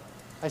shell,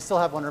 I still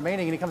have 1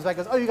 remaining. And he comes back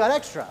and goes, oh, you got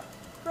extra.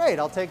 Great,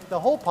 I'll take the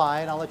whole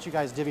pie, and I'll let you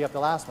guys divvy up the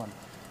last one.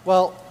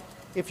 Well,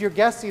 if your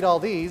guests eat all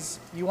these,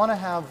 you want to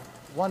have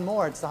 1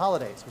 more. It's the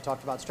holidays. We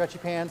talked about stretchy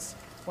pants.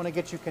 Want to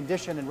get you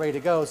conditioned and ready to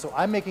go, so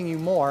I'm making you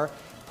more.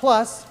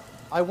 Plus,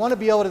 I want to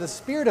be able to, the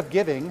spirit of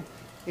giving,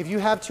 if you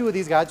have 2 of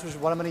these guys, which is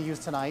what I'm going to use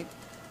tonight,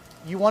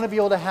 you want to be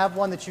able to have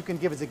one that you can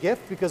give as a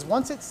gift, because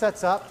once it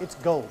sets up, it's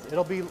gold.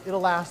 It'll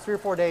last 3 or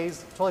 4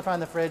 days, totally fine in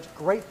the fridge.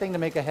 Great thing to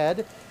make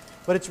ahead,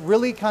 but it's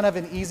really kind of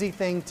an easy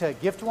thing to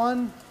gift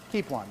one,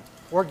 keep one,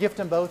 or gift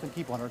them both and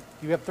keep one. Or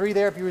you have 3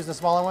 there if you use the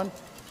smaller one.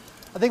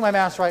 I think my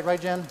math's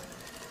right, Jen?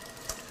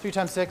 3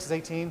 times 6 is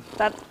 18.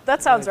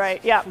 That sounds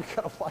right, yeah. We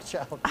gotta watch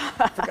out.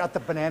 I forgot the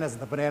bananas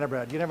and the banana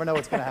bread. You never know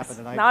what's gonna happen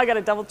tonight. Now I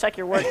gotta double check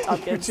your work,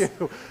 Tompkins. You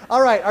too.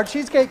 All right, our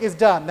cheesecake is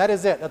done. That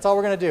is it. That's all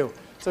we're gonna do.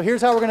 So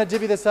here's how we're gonna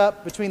divvy this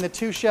up between the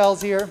 2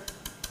 shells here.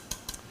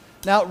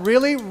 Now,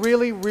 really,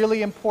 really,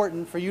 really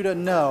important for you to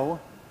know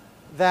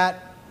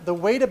that the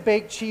way to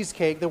bake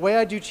cheesecake, the way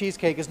I do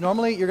cheesecake is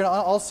normally you're gonna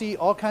all see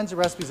all kinds of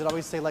recipes that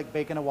always say like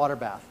bake in a water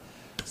bath.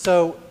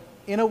 So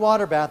in a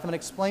water bath. I'm going to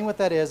explain what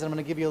that is, and I'm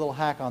going to give you a little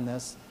hack on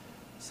this.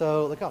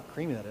 So look how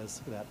creamy that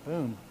is. Look at that.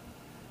 Boom.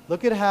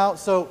 Look at how,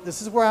 so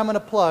this is where I'm going to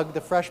plug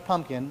the fresh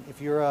pumpkin.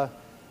 If you're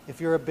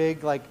a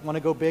big, like, want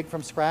to go big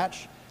from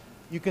scratch,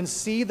 you can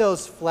see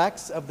those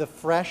flecks of the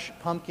fresh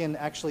pumpkin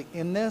actually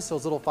in this,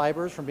 those little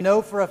fibers. From,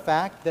 know for a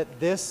fact that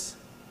this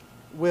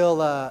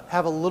will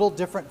have a little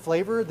different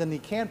flavor than the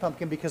canned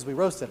pumpkin because we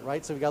roasted it,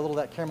 right? So we got a little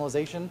of that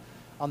caramelization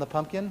on the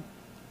pumpkin.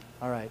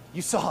 All right,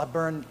 you saw it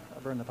burn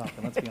the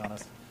pumpkin, let's be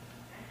honest.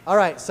 All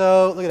right,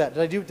 so look at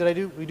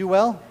that. We do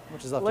well?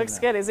 Which is up Looks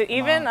good. Is it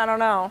even? I don't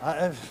know.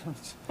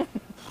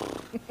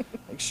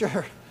 Make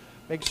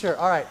sure.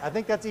 All right, I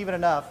think that's even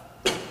enough.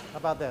 How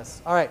about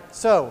this? All right,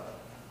 so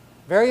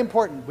very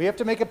important. We have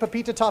to make a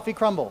pepita toffee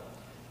crumble.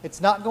 It's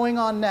not going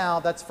on now.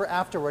 That's for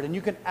afterward. And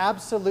you can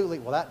absolutely,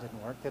 well, that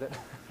didn't work, did it?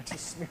 I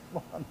just smeared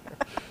more on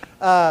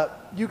there.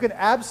 You can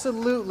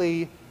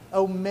absolutely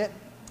omit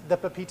the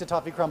pepita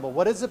toffee crumble.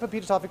 What is the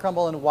pepita toffee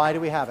crumble and why do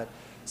we have it?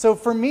 So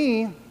for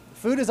me,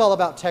 food is all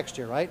about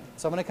texture, right?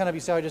 So I'm going to kind of,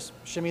 you see how I just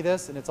shimmy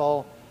this and it's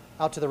all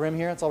out to the rim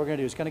here? That's all we're going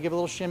to do. Just kind of give a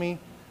little shimmy,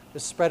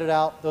 just spread it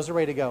out. Those are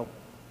ready to go.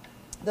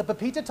 The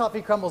pepita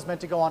toffee crumble is meant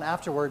to go on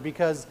afterward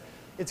because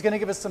it's going to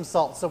give us some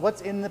salt. So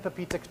what's in the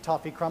pepita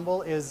toffee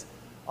crumble is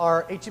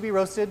our HEB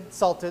roasted,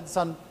 salted,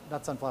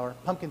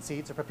 pumpkin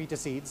seeds or pepita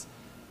seeds,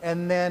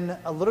 and then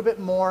a little bit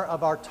more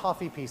of our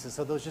toffee pieces.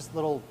 So those just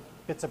little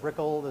bits of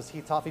brickle, those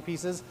Heath toffee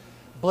pieces,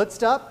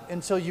 blitzed up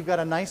until you've got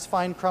a nice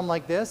fine crumb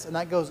like this, and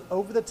that goes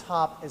over the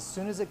top as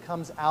soon as it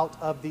comes out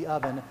of the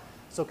oven,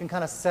 so it can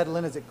kind of settle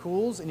in as it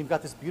cools, and you've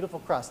got this beautiful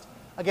crust.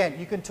 Again,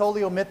 you can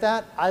totally omit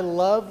that. I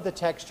love the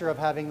texture of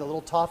having the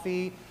little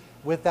toffee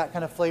with that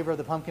kind of flavor of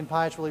the pumpkin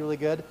pie. It's really, really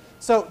good.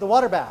 So the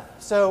water bath.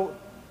 So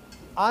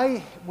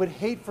I would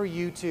hate for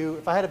you to,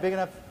 if I had a big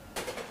enough,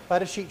 if I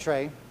had a sheet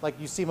tray, like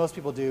you see most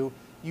people do,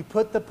 you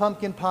put the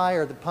pumpkin pie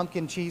or the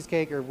pumpkin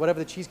cheesecake or whatever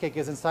the cheesecake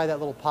is inside that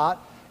little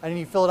pot, and then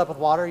you fill it up with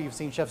water. You've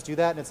seen chefs do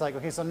that, and it's like,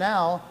 okay, so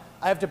now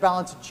I have to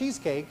balance a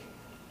cheesecake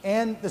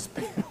and this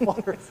big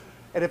water.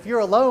 And if you're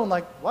alone,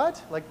 like,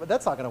 what? Like,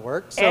 that's not going to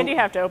work. So and you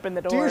have to open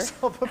the door.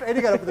 And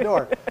you got to open the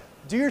door.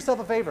 Do yourself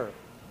a favor.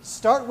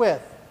 Start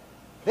with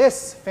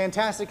this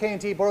fantastic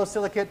K&T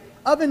borosilicate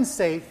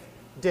oven-safe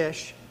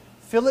dish.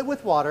 Fill it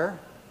with water.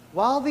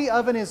 While the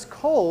oven is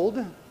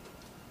cold,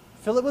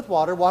 fill it with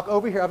water. Walk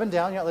over here, oven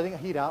down. You're not letting it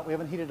heat out. We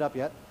haven't heated it up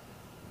yet.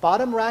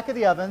 Bottom rack of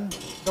the oven,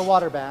 the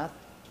water bath.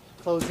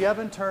 Close the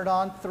oven, turn it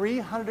on,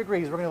 300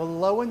 degrees. We're going to go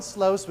low and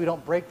slow so we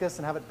don't break this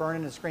and have it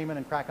burning and screaming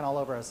and cracking all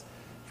over us.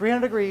 300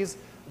 degrees,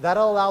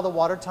 that'll allow the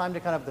water time to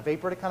kind of, the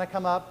vapor to kind of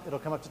come up. It'll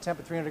come up to temp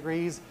at 300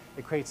 degrees.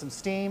 It creates some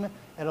steam, and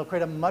it'll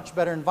create a much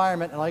better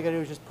environment. And all you gotta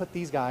do is just put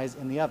these guys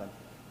in the oven.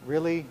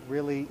 Really,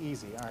 really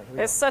easy. All right, here we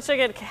go. It's such a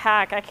good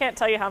hack. I can't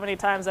tell you how many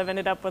times I've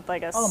ended up with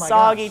like a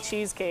soggy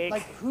cheesecake.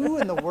 Like who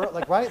in the world,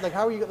 like, right? Like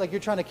how are you, like you're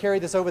trying to carry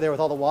this over there with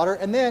all the water.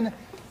 And then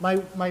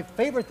my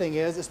favorite thing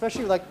is,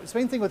 especially like,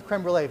 same thing with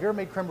creme brulee. If you ever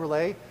made creme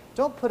brulee,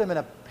 don't put them in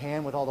a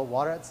pan with all the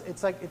water.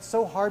 It's like, it's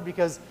so hard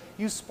because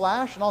you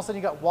splash and all of a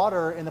sudden you got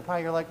water in the pie.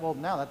 You're like, well,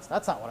 now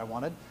that's not what I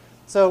wanted.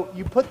 So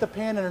you put the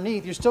pan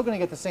underneath, you're still gonna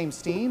get the same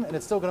steam and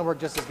it's still gonna work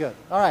just as good.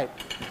 All right,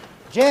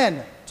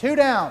 Jen, 2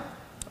 down.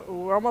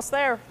 We're almost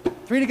there.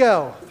 3 to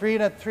go, 3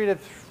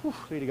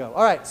 to go.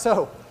 All right,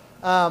 so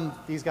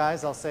these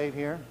guys I'll save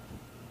here.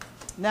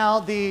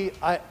 Now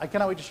I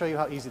cannot wait to show you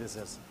how easy this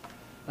is.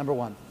 Number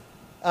 1.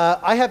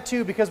 I have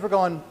 2 because we're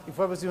going, if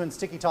I was doing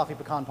sticky toffee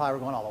pecan pie, we're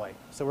going all the way.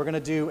 So we're going to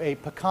do a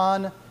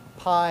pecan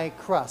pie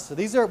crust. So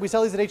these are, we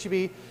sell these at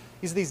HEB.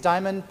 These are these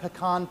diamond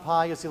pecan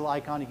pie. You'll see a little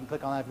icon. You can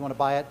click on that if you want to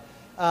buy it.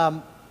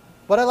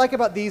 What I like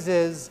about these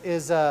is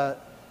they're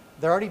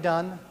already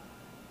done.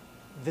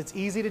 It's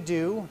easy to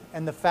do.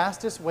 And the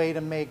fastest way to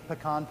make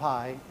pecan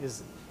pie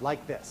is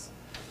like this.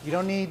 You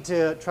don't need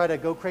to try to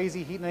go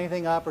crazy heating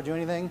anything up or do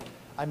anything.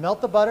 I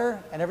melt the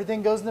butter and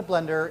everything goes in the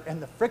blender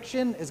and the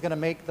friction is going to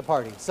make the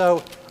party.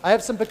 So I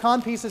have some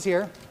pecan pieces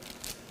here.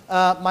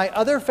 My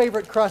other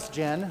favorite crust,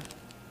 Jen,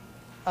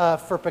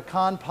 for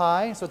pecan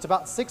pie, so it's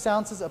about 6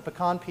 ounces of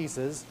pecan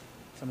pieces.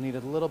 So I'm going to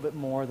need a little bit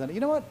more than, you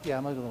know what? Yeah,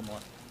 I'm going to do a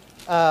little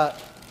more.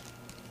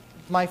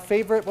 My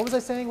favorite, what was I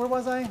saying? Where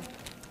was I?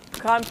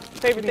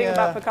 Favorite thing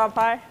about pecan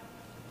pie?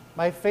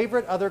 My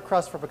favorite other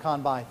crust for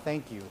pecan pie,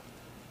 thank you.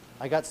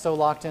 I got so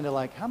locked into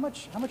like, how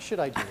much should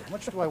I do? How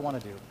much do I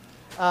want to do?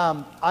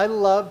 I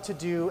love to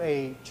do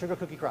a sugar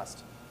cookie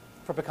crust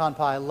for pecan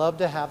pie. I love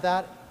to have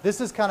that. This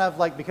is kind of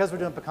like, because we're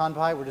doing pecan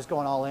pie, we're just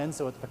going all in,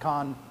 so it's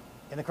pecan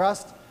in the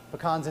crust,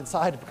 pecans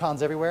inside,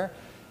 pecans everywhere.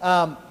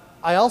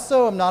 I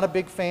also am not a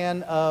big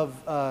fan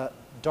of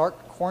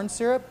dark corn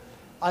syrup.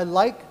 I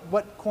like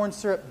what corn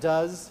syrup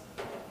does.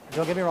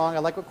 Don't get me wrong, I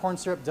like what corn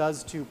syrup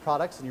does to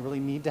products, and you really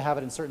need to have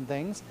it in certain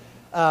things.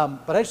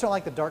 But I just don't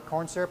like the dark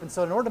corn syrup, and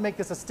so in order to make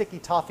this a sticky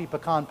toffee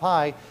pecan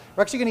pie,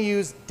 we're actually going to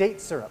use date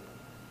syrup.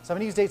 So I'm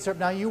going to use date syrup.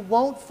 Now you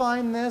won't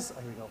find this,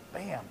 oh, here we go,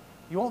 bam.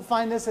 You won't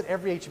find this at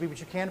every HEB, but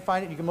you can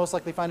find it. You can most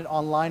likely find it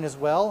online as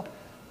well.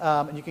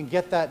 And you can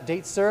get that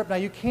date syrup. Now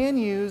you can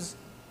use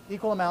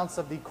equal amounts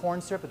of the corn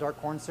syrup, the dark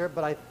corn syrup,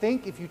 but I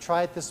think if you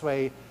try it this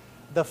way,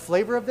 The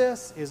flavor of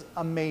this is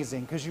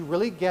amazing because you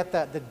really get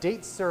that. The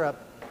date syrup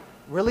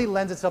really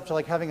lends itself to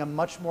like having a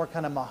much more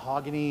kind of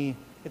mahogany.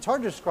 It's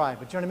hard to describe,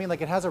 but you know what I mean?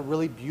 Like it has a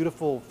really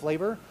beautiful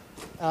flavor.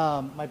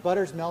 My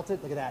butter's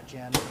melted. Look at that,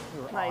 Jen.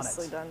 We were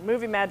Nicely on it. done.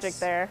 Movie magic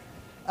there.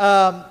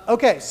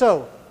 Okay,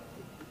 so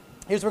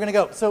here's where we're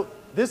gonna go. So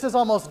this is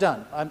almost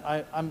done.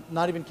 I'm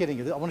not even kidding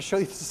you. I want to show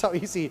you this is how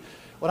easy.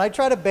 When I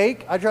try to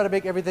bake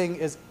everything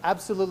as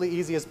absolutely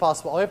easy as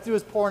possible. All you have to do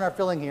is pour in our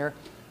filling here.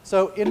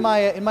 So in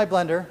my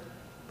blender,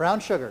 brown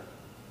sugar,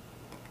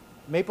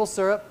 maple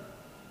syrup,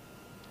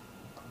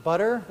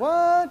 butter.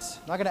 What?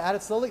 Not gonna add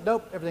it slowly?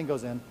 Nope. Everything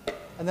goes in.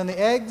 And then the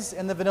eggs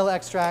and the vanilla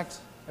extract.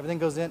 Everything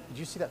goes in. Did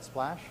you see that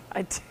splash?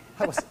 I did.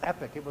 That was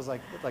epic. It was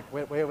like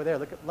way over there.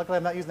 Luckily,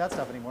 I'm not using that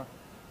stuff anymore.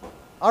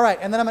 All right,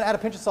 and then I'm going to add a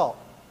pinch of salt.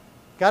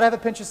 Got to have a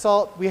pinch of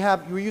salt.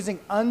 We're using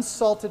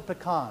unsalted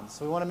pecans,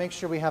 so we want to make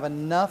sure we have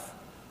enough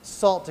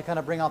salt to kind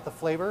of bring out the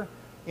flavor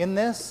in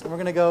this. And we're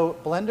going to go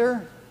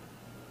blender,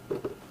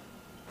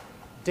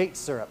 date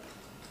syrup.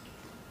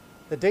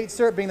 The date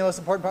syrup being the most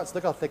important part. So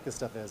look how thick this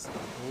stuff is.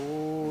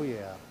 Oh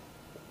yeah.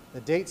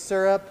 The date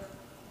syrup.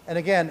 And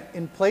again,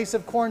 in place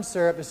of corn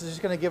syrup, this is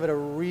just going to give it a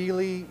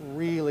really,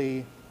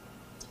 really,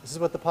 this is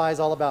what the pie is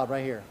all about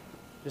right here.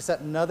 Just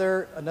that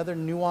another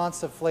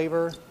nuance of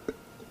flavor.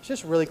 It's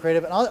just really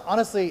creative. And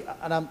honestly,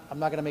 and I'm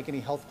not going to make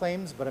any health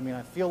claims, but I mean,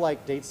 I feel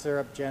like date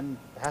syrup, Jen,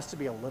 has to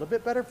be a little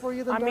bit better for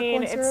you than dark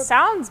corn syrup. It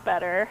sounds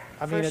better,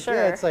 I mean, for sure.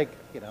 Yeah, it's like,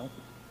 you know,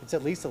 it's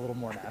at least a little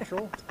more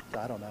natural. So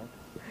I don't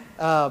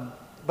know.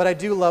 But I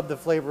do love the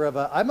flavor of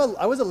I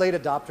was a late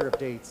adopter of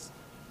dates.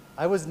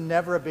 I was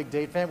never a big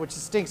date fan, which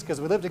stinks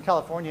because we lived in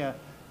California.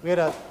 We had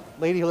a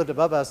lady who lived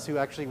above us who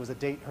actually was her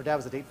dad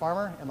was a date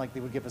farmer, and like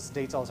they would give us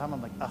dates all the time.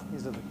 I'm like, oh,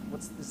 this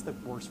is the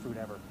worst fruit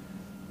ever.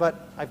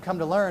 But I've come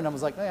to learn, I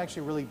was like, I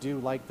actually really do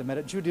like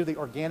the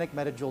organic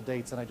Medjool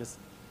dates, and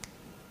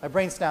my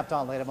brain snapped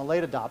on late. I'm a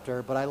late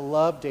adopter, but I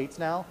love dates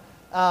now.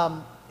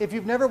 If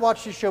you've never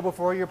watched this show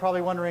before, you're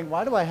probably wondering,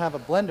 why do I have a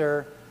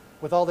blender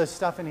with all this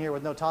stuff in here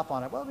with no top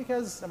on it? Well,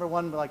 because number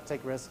one, we like to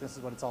take risks. This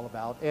is what it's all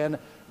about. And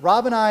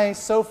Rob and I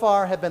so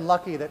far have been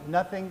lucky that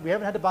we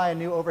haven't had to buy a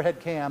new overhead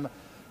cam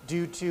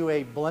due to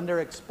a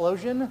blender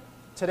explosion.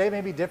 Today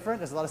may be different.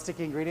 There's a lot of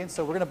sticky ingredients,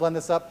 so we're gonna blend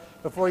this up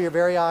before your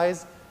very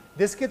eyes.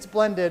 This gets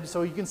blended,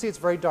 so you can see it's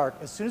very dark.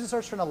 As soon as it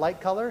starts turning a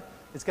light color,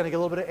 it's gonna get a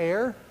little bit of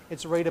air.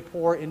 It's ready to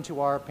pour into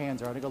our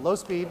pans. I'm gonna go low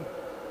speed.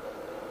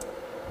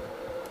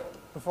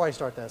 Before I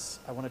start this,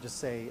 I want to just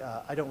say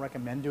I don't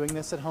recommend doing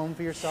this at home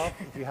for yourself.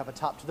 If you have a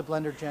top to the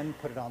blender, Jen,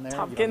 put it on there.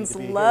 Tompkins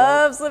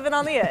loves living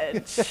on the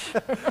edge.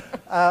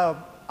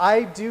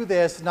 I do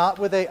this not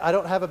with I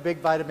don't have a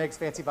big Vitamix,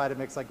 fancy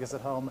Vitamix like this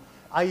at home.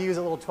 I use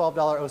a little $12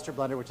 Oster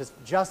blender, which is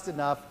just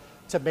enough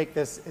to make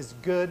this as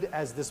good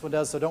as this one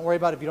does. So don't worry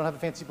about it if you don't have a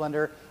fancy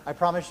blender. I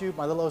promise you,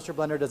 my little Oster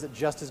blender does it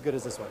just as good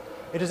as this one.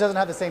 It just doesn't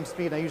have the same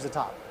speed, and I use the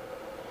top.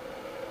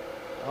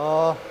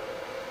 Oh,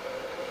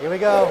 here we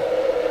go.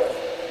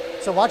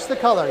 So watch the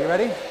color, you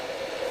ready?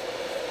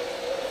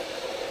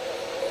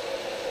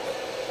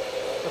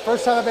 The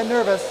first time I've been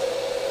nervous.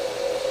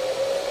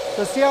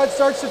 So see how it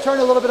starts to turn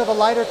a little bit of a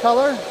lighter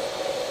color?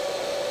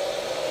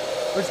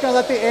 We're just gonna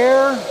let the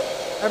air,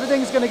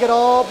 everything's gonna get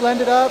all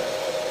blended up.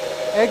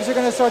 Eggs are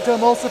gonna start to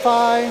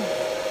emulsify.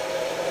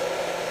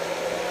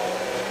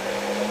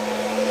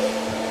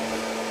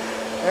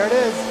 There it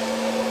is.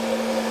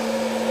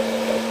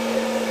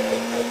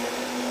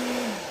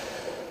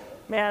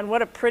 Man,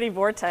 what a pretty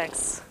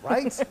vortex.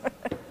 Right?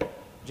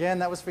 Jen,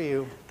 that was for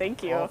you.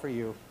 Thank you. All for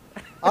you.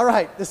 All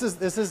right, this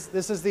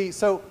is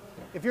so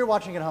if you're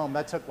watching at home,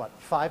 that took what,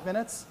 5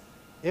 minutes?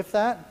 If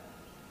that?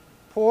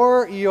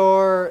 Pour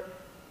your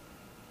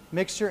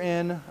mixture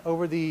in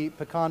over the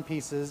pecan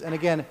pieces. And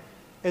again,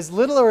 as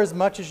little or as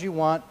much as you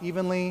want,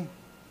 evenly.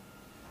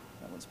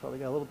 That one's probably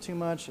got a little too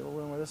much. A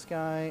little more this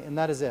guy. And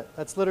that is it.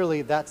 That's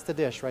the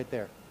dish right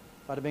there.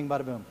 Bada bing,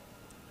 bada boom.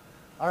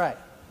 All right,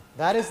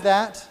 that is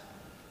that.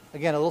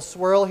 Again, a little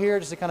swirl here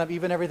just to kind of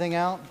even everything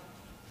out.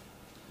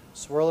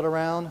 Swirl it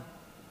around.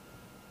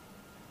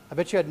 I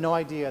bet you had no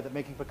idea that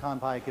making pecan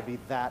pie could be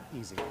that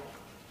easy.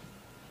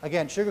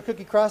 Again, sugar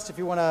cookie crust, if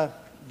you want to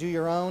do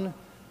your own,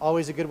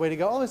 always a good way to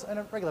go. Always, and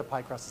a regular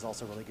pie crust is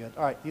also really good.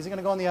 All right, these are going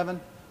to go in the oven.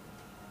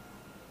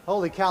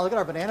 Holy cow, look at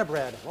our banana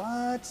bread. What?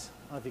 I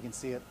don't know if you can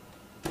see it.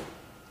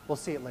 We'll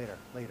see it later.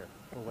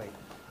 We'll wait.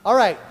 All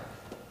right,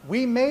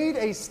 we made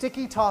a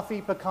sticky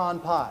toffee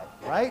pecan pie,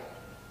 right?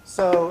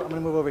 So I'm going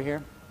to move over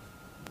here.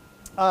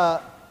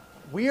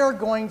 We are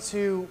going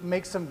to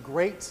make some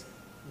great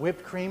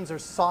whipped creams or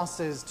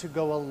sauces to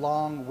go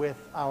along with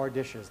our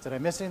dishes. Did I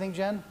miss anything,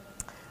 Jen?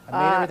 I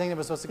made everything that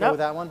was supposed to go with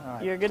that one? All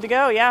right. You're good to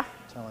go, yeah.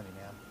 I'm telling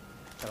you, man.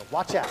 Gotta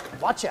watch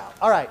out, watch out.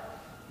 All right,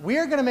 we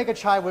are gonna make a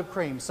chai whipped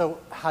cream. So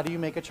how do you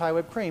make a chai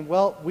whipped cream?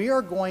 Well, we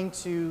are going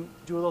to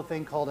do a little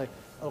thing called a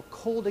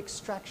cold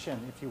extraction,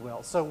 if you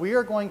will. So we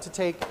are going to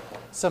take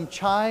some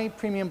chai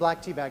premium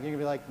black tea bag. You're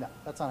gonna be like, no,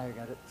 that's not how you're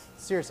gonna do it.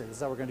 Seriously, this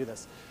is how we're gonna do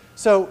this.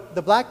 So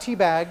the black tea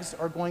bags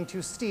are going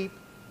to steep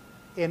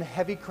in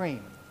heavy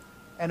cream.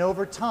 And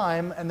over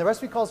time, and the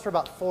recipe calls for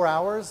about 4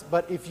 hours,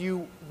 but if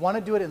you want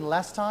to do it in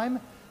less time,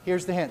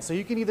 here's the hint. So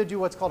you can either do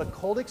what's called a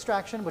cold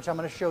extraction, which I'm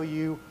going to show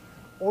you,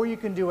 or you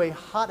can do a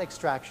hot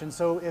extraction.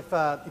 So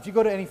if you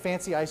go to any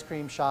fancy ice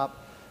cream shop,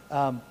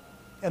 and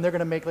they're going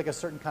to make like a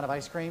certain kind of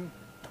ice cream,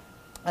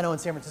 I know in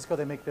San Francisco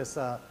they make this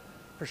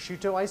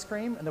prosciutto ice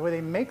cream, and the way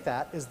they make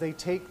that is they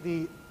take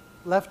the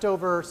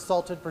leftover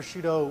salted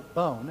prosciutto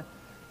bone,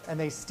 and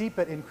they steep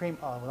it in cream.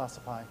 Oh, we lost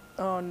the pie.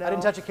 Oh, no. I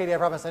didn't touch it, Katie, I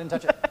promise, I didn't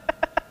touch it.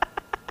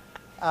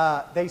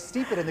 They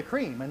steep it in the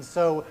cream, and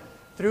so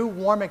through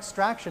warm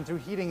extraction, through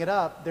heating it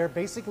up, they're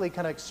basically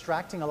kind of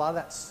extracting a lot of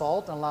that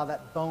salt and a lot of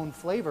that bone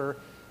flavor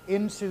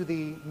into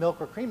the milk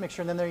or cream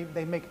mixture, and then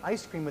they make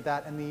ice cream with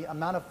that, and the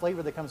amount of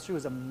flavor that comes through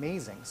is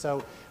amazing.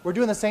 So we're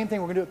doing the same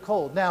thing, we're gonna do it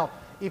cold. Now,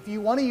 if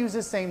you wanna use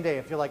this same day,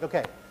 if you're like,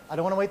 okay, I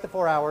don't wanna wait the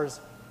 4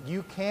 hours,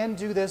 you can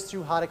do this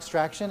through hot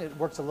extraction. It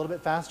works a little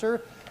bit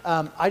faster.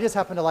 I just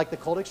happen to like the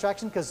cold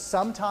extraction because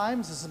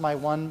sometimes, this is my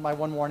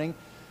one warning,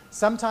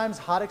 sometimes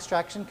hot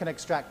extraction can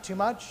extract too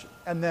much,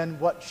 and then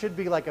what should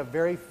be like a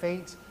very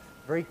faint,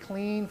 very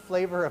clean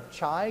flavor of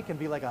chai can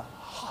be like a,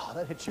 oh,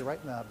 that hits you right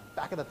in the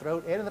back of the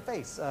throat and in the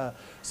face.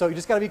 So you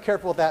just gotta be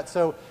careful with that.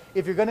 So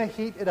if you're gonna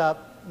heat it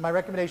up, my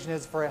recommendation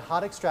is for a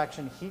hot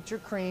extraction, heat your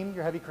cream,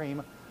 your heavy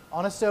cream,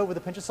 on a stove with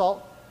a pinch of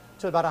salt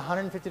to about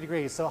 150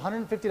 degrees. So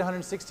 150 to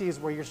 160 is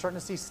where you're starting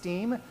to see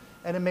steam,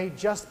 and it may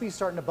just be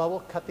starting to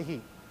bubble. Cut the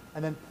heat.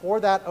 And then pour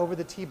that over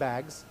the tea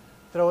bags,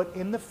 throw it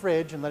in the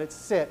fridge and let it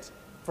sit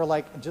for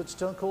like, just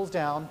till it cools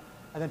down,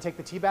 and then take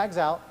the tea bags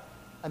out,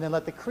 and then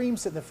let the cream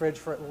sit in the fridge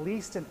for at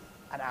least an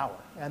hour.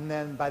 And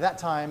then by that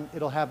time,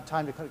 it'll have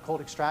time to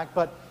cold extract.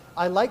 But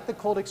I like the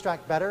cold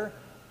extract better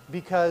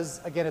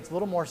because, again, it's a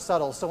little more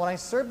subtle. So when I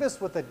serve this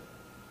with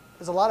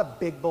there's a lot of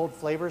big, bold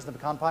flavors in the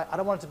pecan pie. I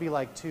don't want it to be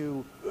like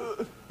too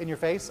in your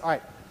face. All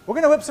right, we're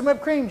gonna whip some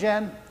whipped cream,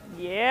 Jen.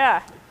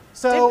 Yeah.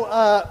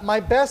 So my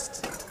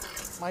best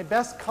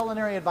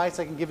culinary advice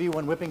I can give you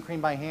when whipping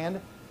cream by hand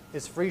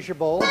is freeze your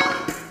bowl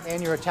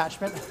and your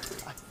attachment.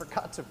 I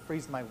forgot to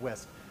freeze my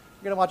whisk.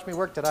 You're gonna watch me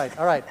work tonight.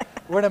 All right,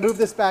 we're gonna move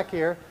this back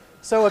here.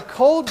 So a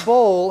cold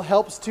bowl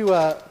helps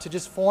to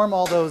just form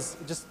all those,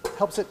 it just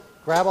helps it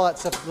grab all that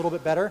stuff a little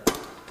bit better.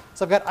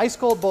 So I've got ice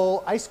cold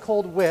bowl, ice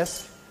cold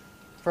whisk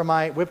for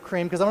my whipped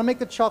cream, because I'm gonna make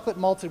the chocolate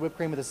malted whipped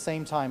cream at the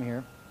same time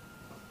here.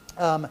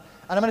 And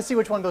I'm gonna see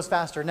which one goes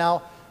faster.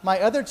 Now,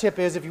 my other tip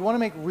is if you wanna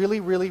make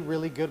really, really,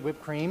 really good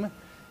whipped cream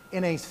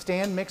in a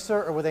stand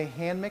mixer or with a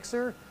hand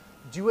mixer,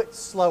 do it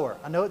slower.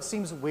 I know it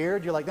seems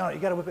weird. You're like, no, you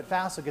gotta whip it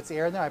fast so it gets the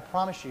air in there. I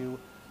promise you,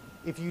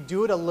 if you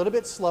do it a little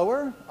bit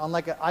slower, on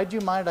like I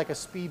do mine at like a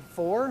speed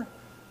 4,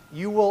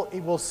 it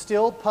will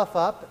still puff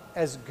up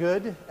as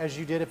good as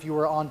you did if you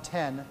were on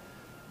 10,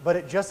 but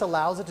it just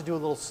allows it to do a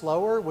little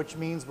slower, which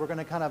means we're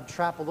gonna kind of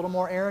trap a little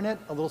more air in it,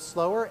 a little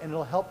slower, and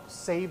it'll help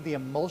save the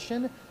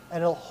emulsion,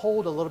 and it'll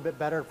hold a little bit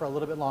better for a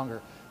little bit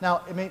longer.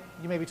 Now,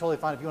 you may be totally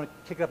fine if you wanna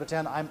kick it up to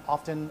 10. I'm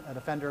often a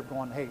defender of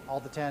going, hey, all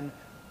the 10,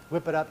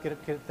 whip it up, get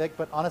it thick,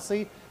 but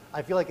honestly,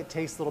 I feel like it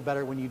tastes a little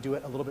better when you do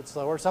it a little bit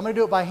slower. So I'm gonna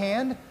do it by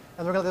hand,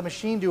 and we're gonna let the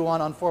machine do one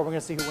on 4. We're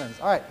gonna see who wins.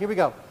 All right, here we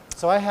go.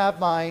 So I have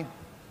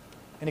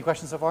any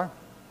questions so far?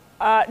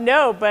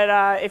 No,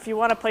 but if you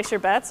want to place your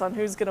bets on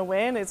who's going to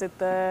win, is it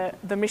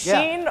the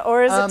machine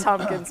or is it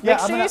Tompkins? Make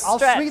sure you I'll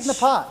stretch. sweeten the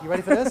pot. You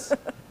ready for this?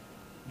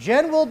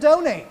 Jen will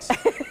donate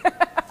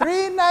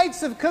 3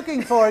 nights of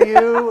cooking for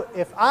you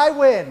if I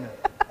win.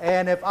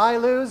 And if I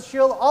lose,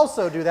 she'll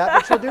also do that,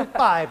 but she'll do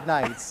 5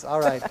 nights. All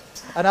right.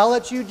 And I'll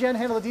let you, Jen,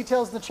 handle the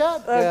details in the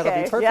chat. Okay,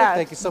 that'll be perfect. yeah.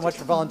 Thank you so much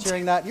for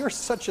volunteering that. You're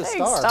such a Thanks,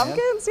 star,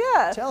 Tompkins. man.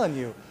 Yeah. I'm telling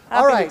you.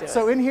 Happy All to right. do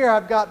So it. in here,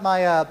 I've got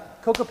my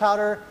cocoa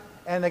powder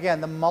and,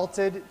 again, the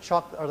malted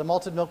chocolate or the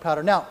malted milk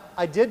powder. Now,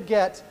 I did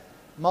get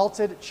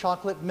malted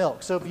chocolate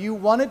milk. So if you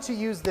wanted to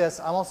use this,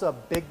 I'm also a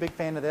big, big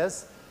fan of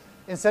this.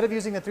 Instead of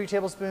using the 3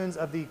 tablespoons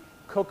of the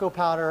cocoa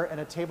powder and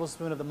a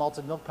tablespoon of the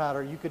malted milk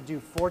powder, you could do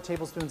 4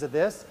 tablespoons of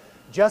this.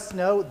 Just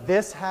know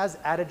this has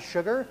added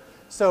sugar.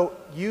 So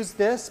use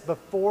this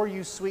before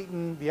you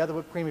sweeten the other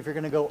whipped cream if you're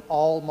gonna go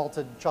all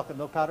malted chocolate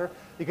milk powder,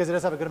 because it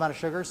does have a good amount of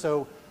sugar.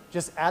 So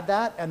just add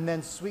that and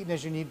then sweeten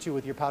as you need to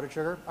with your powdered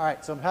sugar. All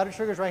right, so powdered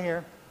sugar is right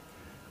here.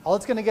 All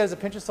it's gonna get is a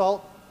pinch of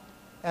salt.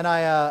 And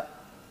I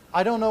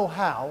don't know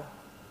how,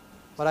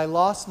 but I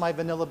lost my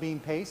vanilla bean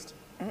paste.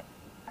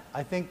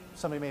 I think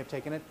somebody may have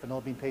taken it.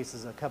 Vanilla bean paste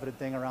is a coveted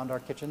thing around our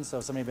kitchen,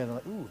 so somebody may have been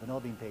like, ooh, vanilla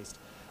bean paste.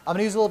 I'm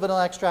gonna use a little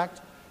vanilla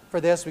extract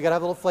for this. We gotta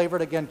have a little flavor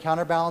to, again,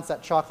 counterbalance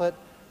that chocolate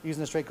using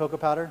the straight cocoa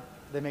powder.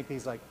 They make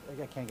these like,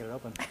 I can't get it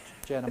open.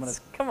 Jen, I'm gonna.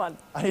 Come on.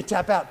 I need to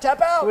tap out.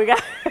 Tap out! We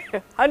got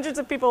hundreds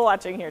of people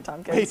watching here,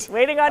 Tompkins.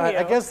 Waiting on you.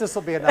 I guess this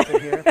will be enough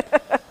in here.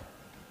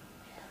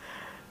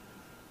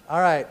 All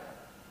right,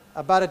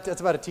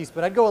 that's about a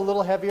teaspoon. I'd go a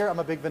little heavier. I'm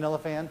a big vanilla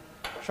fan.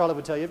 Charlotte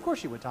would tell you, of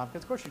course you would,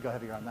 Tompkins. Of course you'd go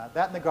heavier on that.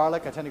 That and the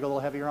garlic, I tend to go a little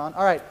heavier on.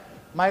 All right,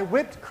 my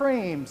whipped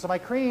cream. So my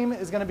cream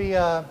is gonna be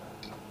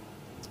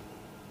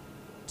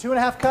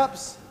 2.5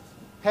 cups.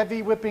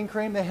 Heavy whipping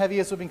cream, the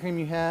heaviest whipping cream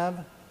you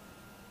have,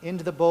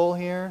 into the bowl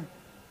here.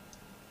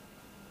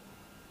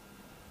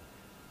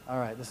 All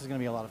right, this is gonna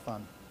be a lot of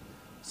fun.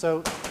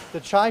 So the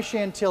chai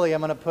chantilly,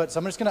 I'm gonna put. So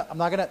I'm just gonna. I'm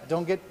not gonna.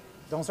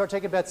 Don't start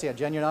taking bets yet,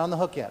 Jen. You're not on the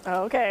hook yet.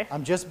 Oh, okay.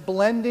 I'm just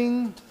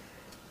blending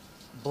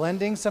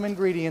some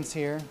ingredients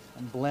here.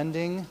 I'm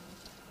blending,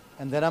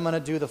 and then I'm gonna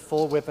do the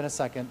full whip in a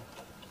second.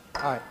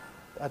 All right,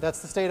 that's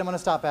the state I'm gonna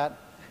stop at.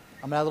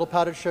 I'm gonna add a little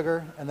powdered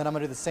sugar, and then I'm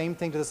gonna do the same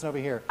thing to this one over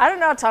here. I don't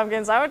know,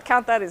 Tompkins. I would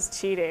count that as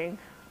cheating.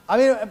 I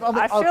mean,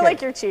 I feel okay.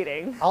 like you're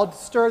cheating. I'll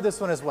stir this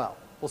one as well.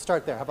 We'll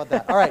start there. How about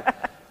that? All right,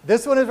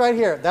 this one is right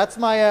here. That's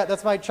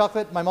my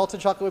chocolate, my malted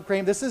chocolate whipped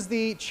cream. This is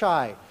the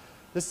chai.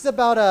 This is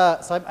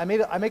about so I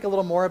make a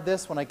little more of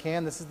this when I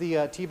can. This is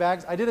the tea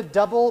bags. I did a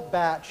double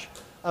batch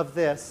of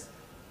this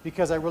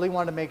because I really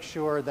wanted to make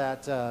sure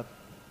that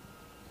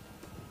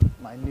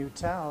my new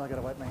towel. I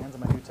gotta wipe my hands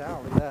on my new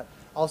towel. Look at that.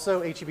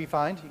 Also, H-E-B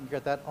Find. You can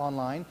get that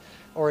online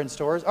or in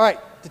stores. All right,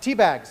 the tea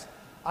bags.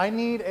 I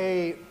need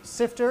a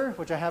sifter,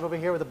 which I have over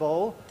here with a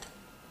bowl.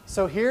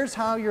 So here's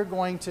how you're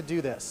going to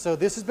do this. So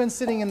this has been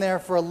sitting in there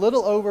for a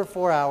little over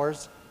 4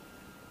 hours.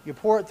 You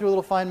pour it through a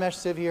little fine mesh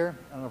sieve here.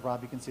 I don't know if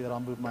Rob, you can see that. I'll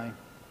move my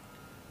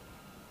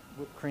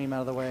whipped cream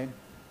out of the way.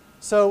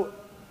 So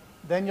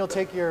then you'll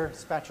take your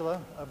spatula,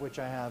 of which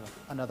I have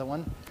another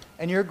one,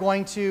 and you're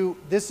going to,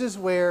 this is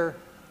where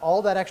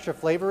all that extra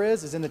flavor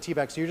is in the tea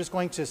bag. So you're just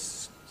going to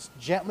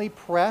gently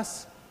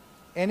press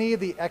any of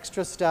the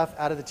extra stuff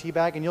out of the tea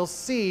bag, and you'll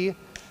see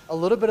a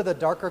little bit of the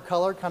darker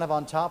color kind of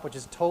on top, which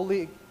is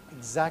totally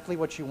exactly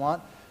what you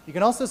want. You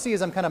can also see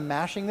as I'm kind of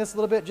mashing this a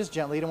little bit, just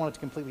gently, you don't want it to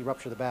completely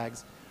rupture the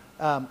bags.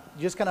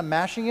 Just kind of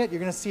mashing it, you're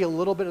going to see a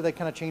little bit of that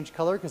kind of change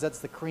color because that's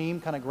the cream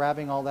kind of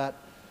grabbing all that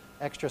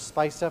extra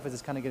spice stuff as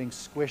it's kind of getting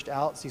squished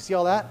out. So you see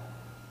all that?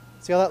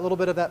 See all that little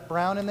bit of that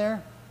brown in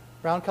there?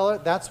 Brown color?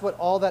 That's what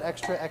all that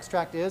extra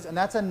extract is, and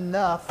that's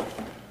enough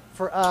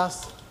for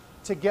us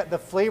to get the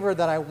flavor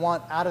that I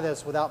want out of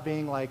this without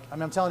being like, I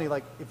mean, I'm telling you,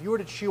 like, if you were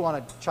to chew on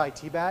a chai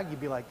tea bag,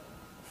 you'd be like,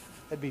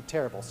 it'd be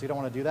terrible, so you don't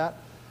want to do that.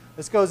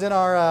 This goes in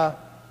our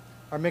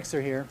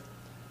mixer here,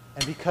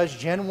 and because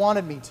Jen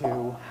wanted me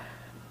to,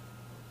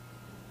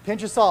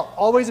 pinch of salt,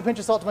 always a pinch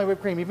of salt to my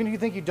whipped cream. Even if you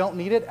think you don't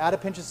need it, add a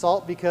pinch of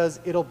salt because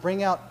it'll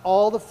bring out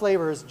all the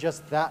flavors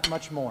just that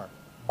much more.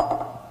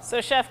 So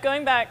Chef,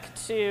 going back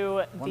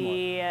to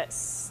the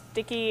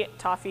sticky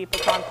toffee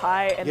pecan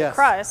pie and the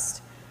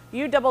crust,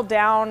 you doubled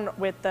down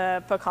with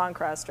the pecan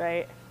crust,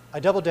 right?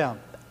 I doubled down.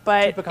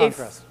 But pecan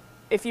crust.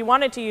 If you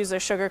wanted to use a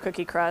sugar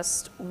cookie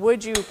crust,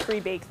 would you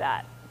pre-bake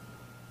that?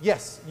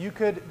 Yes, you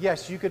could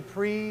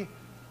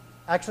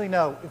actually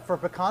no, for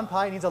pecan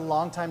pie it needs a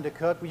long time to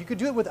cook. You could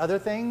do it with other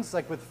things,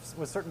 like with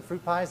certain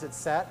fruit pies it's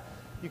set.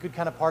 You could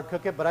kind of part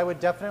cook it, but I would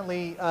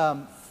definitely,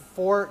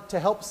 to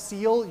help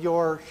seal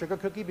your sugar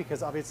cookie,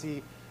 because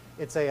obviously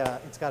it's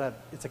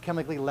a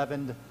chemically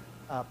leavened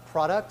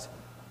product,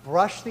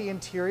 brush the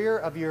interior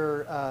of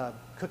your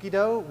cookie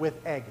dough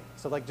with egg.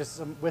 So like just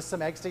whisk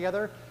some eggs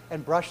together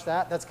and brush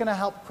that. That's gonna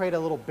help create a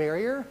little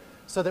barrier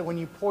so that when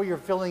you pour your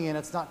filling in,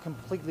 it's not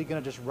completely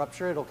gonna just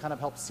rupture. It'll kind of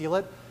help seal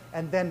it.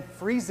 And then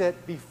freeze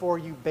it before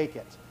you bake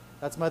it.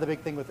 That's my other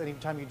big thing with any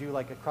time you do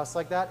like a crust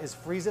like that, is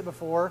freeze it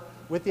before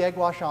with the egg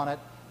wash on it,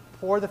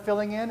 pour the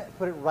filling in,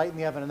 put it right in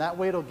the oven. And that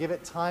way it'll give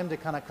it time to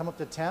kind of come up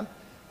to temp,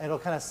 and it'll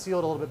kind of seal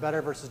it a little bit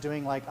better versus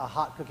doing like a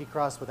hot cookie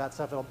crust with that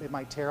stuff. It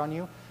might tear on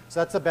you. So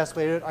that's the best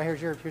way to do it. All right,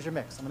 here's your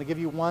mix. I'm gonna give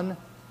you 1,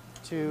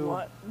 2.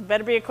 What?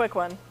 Better be a quick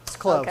one. It's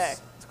close. Okay.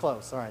 It's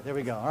close. All right, there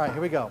we go. All right,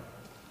 here we go.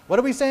 What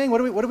are we saying?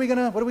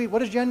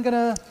 What is Jen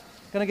gonna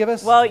give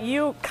us? Well,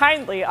 you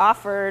kindly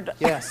offered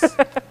yes.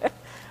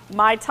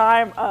 my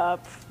time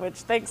up, which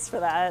thanks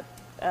for that.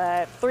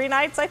 3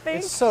 nights, I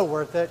think. It's so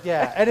worth it,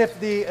 yeah. And if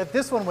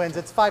this one wins,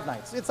 it's 5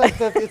 nights. It's like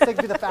it's like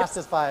be the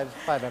fastest five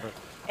ever.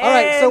 All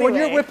right. So when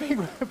you're whipping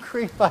whipped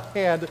cream by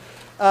hand,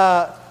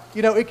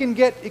 you know it can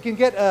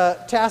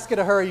get task in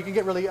a hurry. You can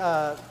get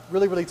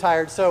really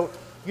tired. So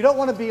you don't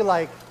want to be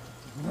like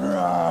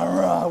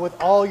with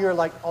all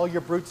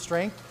your brute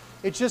strength.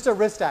 It's just a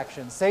wrist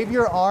action. Save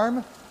your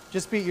arm.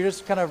 You're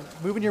just kind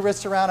of moving your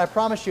wrists around. I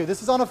promise you,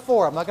 this is on a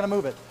 4. I'm not going to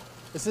move it.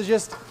 This is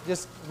just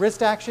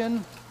wrist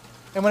action.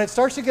 And when it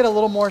starts to get a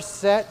little more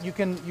set, you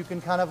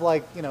can kind of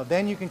like,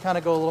 then you can kind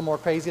of go a little more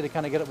crazy to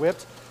kind of get it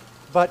whipped.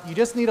 But you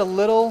just need a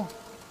little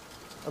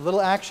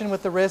action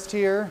with the wrist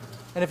here.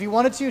 And if you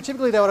wanted to,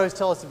 typically they would always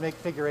tell us to make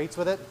figure 8s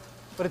with it.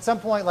 But at some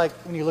point, like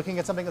when you're looking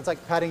at something that's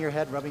like patting your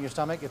head, rubbing your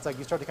stomach, it's like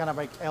you start to kind of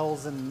make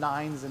L's and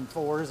 9s and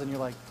 4s, and you're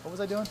like, what was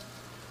I doing?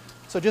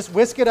 So just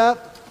whisk it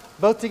up,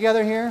 both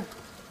together here.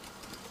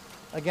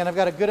 Again, I've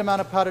got a good amount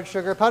of powdered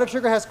sugar. Powdered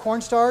sugar has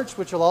cornstarch,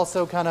 which will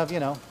also kind of,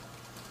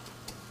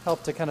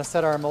 help to kind of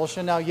set our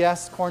emulsion. Now,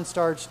 yes,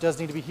 cornstarch does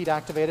need to be heat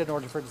activated in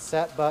order for it to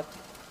set, but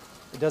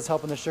it does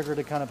help in the sugar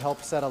to kind of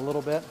help set a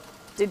little bit.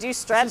 Did you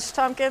stretch,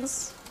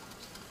 Tompkins?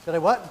 Did I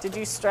what? Did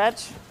you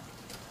stretch?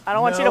 I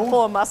don't want you to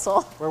pull a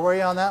muscle. Where were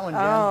you on that one,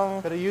 Jen? Oh.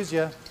 Could have used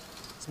you.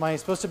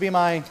 It's supposed to be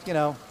my, you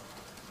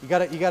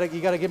gotta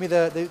give me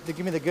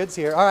the goods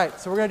here. All right,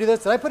 so we're gonna do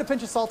this. Did I put a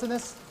pinch of salt in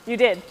this? You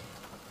did.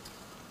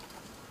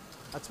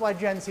 That's why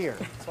Jen's here.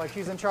 That's why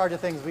she's in charge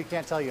of things we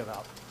can't tell you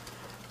about.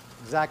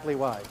 Exactly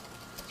why.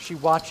 She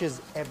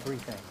watches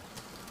everything.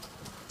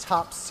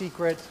 top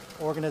secret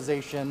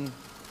organization.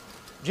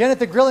 Jen, at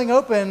the Grilling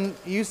Open,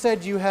 you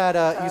said you had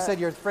you said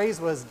your phrase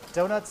was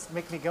 "Donuts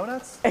make me go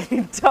nuts."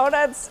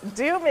 Donuts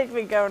do make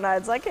me go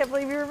nuts. I can't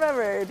believe you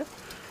remembered.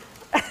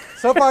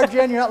 So far,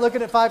 Jen, you're not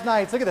looking at 5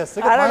 nights. Look at this.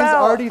 Look at mine's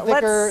already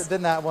thicker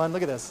than that one.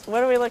 Look at this.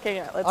 What are we looking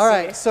at? Let's see. All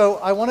right. So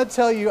I want to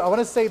tell you. I want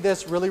to say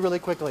this really, really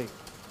quickly.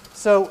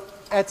 So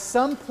at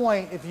some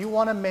point, if you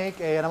want to make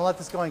and I'm gonna let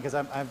this go in because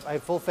I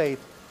have full faith.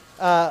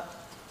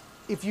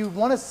 If you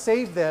want to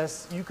save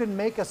this, you can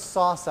make a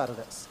sauce out of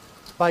this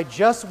by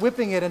just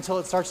whipping it until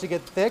it starts to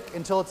get thick,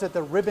 until it's at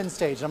the ribbon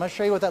stage. And I'm going to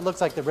show you what that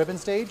looks like, the ribbon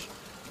stage.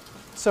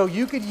 So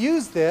you could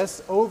use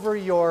this over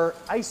your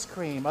ice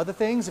cream, other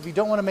things. If you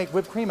don't want to make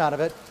whipped cream out of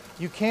it,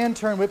 you can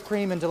turn whipped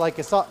cream into like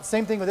a sauce.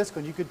 Same thing with this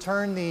one. You could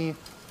turn the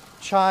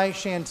chai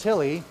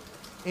chantilly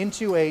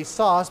into a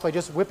sauce by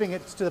just whipping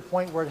it to the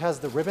point where it has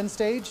the ribbon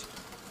stage.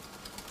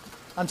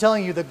 I'm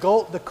telling you,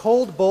 the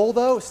cold bowl,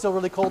 though, is still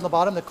really cold in the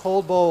bottom. The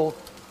cold bowl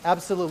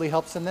absolutely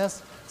helps in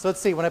this. So let's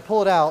see, when I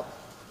pull it out,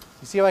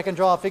 you see how I can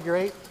draw a figure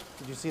 8?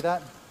 Did you see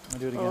that? I'm going to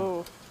do it again.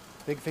 Oh.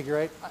 Big figure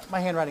 8. My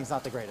handwriting's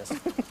not the greatest.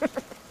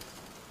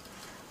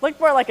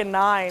 Looked more like a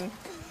 9.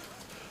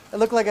 It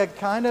looked like a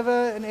kind of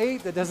an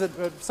 8 that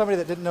doesn't, somebody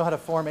that didn't know how to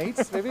form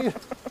 8s, maybe.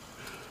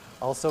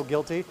 Also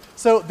guilty.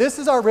 So this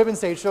is our ribbon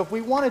stage. So if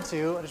we wanted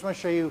to, I just want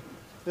to show you,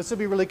 this would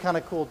be really kind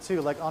of cool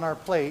too, like on our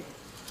plate,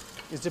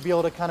 is to be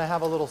able to kind of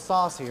have a little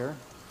sauce here.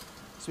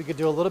 So we could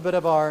do a little bit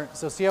of our,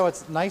 so see how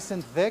it's nice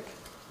and thick?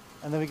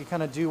 And then we could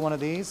kind of do one of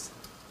these.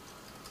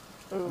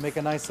 Make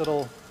a nice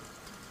little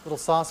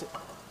sauce.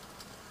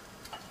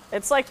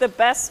 It's like the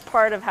best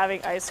part of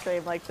having ice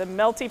cream, like the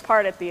melty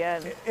part at the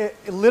end. It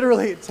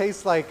literally, it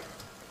tastes like,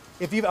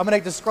 if you, I'm going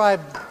to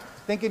describe,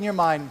 think in your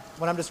mind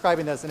when I'm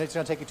describing this, and it's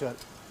going to take you to it.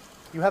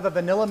 You have a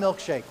vanilla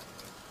milkshake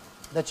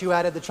that you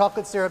added the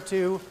chocolate syrup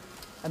to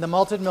and the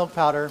malted milk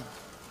powder,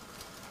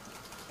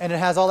 and it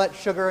has all that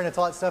sugar and it's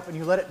all that stuff, and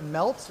you let it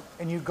melt,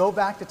 and you go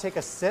back to take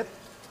a sip.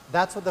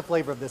 That's what the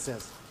flavor of this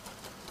is.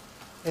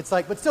 It's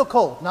like, but still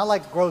cold, not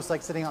like gross,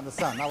 like sitting out in the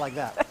sun, not like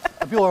that.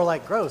 And people are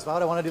like, gross, why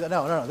would I want to do that?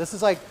 No, no, no. This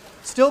is like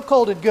still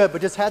cold and good,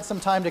 but just had some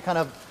time to kind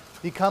of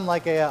become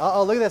like a,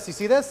 oh, look at this, you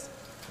see this?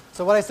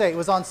 So what I say, it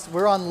was on,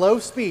 we're on low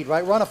speed,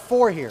 right? We're on a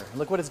 4 here.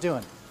 Look what it's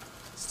doing.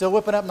 Still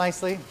whipping up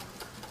nicely.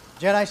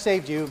 Jen, I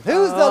saved you.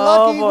 Who's the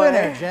lucky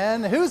winner,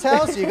 Jen? Whose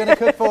house are you going to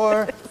cook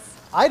for?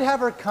 I'd have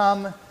her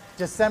come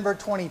December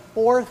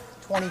 24th,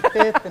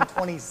 25th, and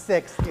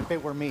 26th if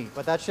it were me,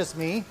 but that's just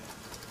me.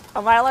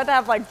 Am I allowed to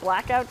have like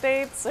blackout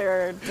dates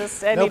or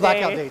just any No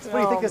blackout day? dates. What do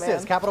you think this man.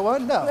 is? Capital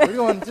One? No, we're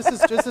going,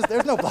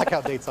 there's no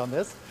blackout dates on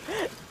this.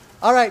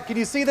 All right, can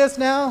you see this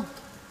now?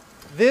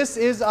 This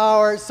is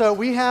our, so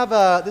we have,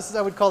 this is,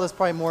 I would call this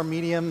probably more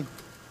medium,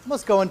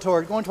 almost going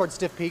toward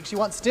stiff peaks. You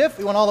want stiff?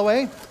 You want all the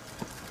way?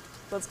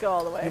 Let's go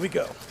all the way. Here we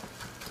go.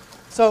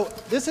 So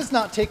this has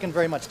not taken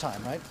very much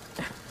time, right?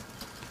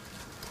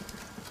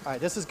 All right,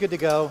 this is good to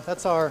go.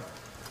 That's our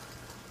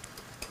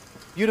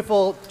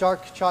beautiful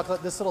dark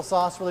chocolate. This little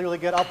sauce, really, really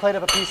good. I'll plate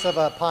up a piece of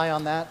pie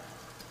on that.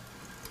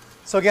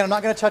 So again, I'm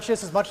not going to touch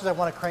this as much as I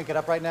want to crank it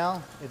up right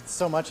now. It's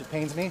so much, it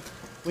pains me.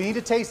 We need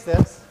to taste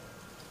this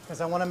because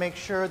I want to make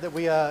sure that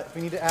we, if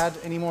we need to add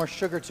any more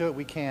sugar to it,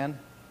 we can.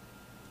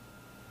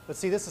 But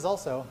see, this is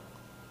also,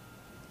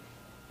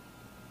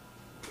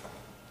 oh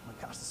my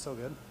gosh, this is so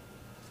good.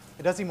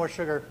 It does need more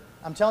sugar.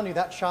 I'm telling you,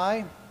 that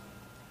chai,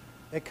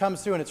 it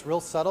comes through and it's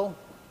real subtle.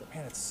 But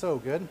man, it's so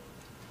good.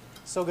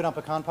 So good on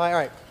pecan pie. All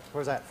right,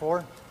 where's that,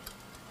 4?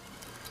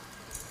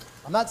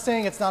 I'm not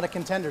saying it's not a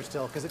contender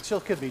still, because it still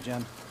could be,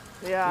 Jen.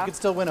 Yeah. You could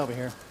still win over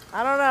here.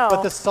 I don't know.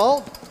 But the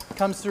salt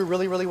comes through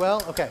really, really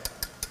well. Okay.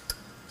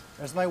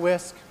 There's my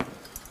whisk.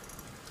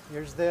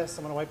 Here's this.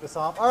 I'm going to wipe this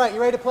off. All right,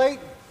 you ready to plate?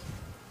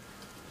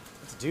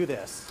 Let's do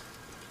this.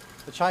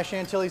 The chai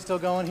chantilly's still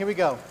going. Here we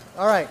go.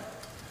 All right.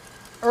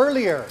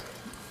 Earlier,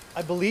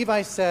 I believe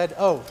I said,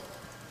 oh,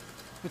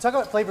 we talk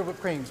about flavored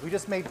whipped creams. We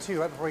just made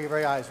 2 right before your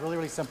very eyes. Really,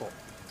 really simple.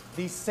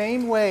 The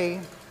same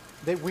way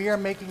that we are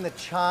making the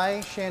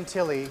chai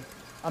chantilly,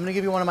 I'm going to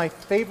give you one of my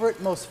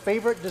most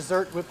favorite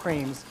dessert whipped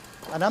creams.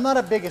 And I'm not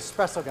a big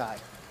espresso guy.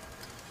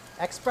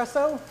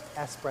 Espresso?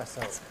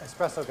 Espresso.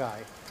 Espresso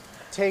guy.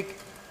 Take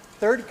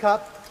 1/3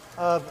 cup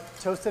of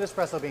toasted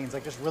espresso beans,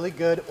 like just really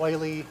good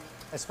oily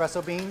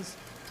espresso beans.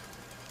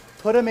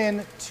 Put them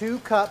in 2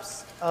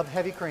 cups of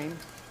heavy cream.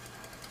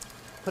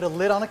 Put a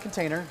lid on a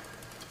container.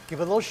 Give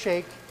it a little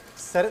shake.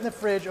 Set it in the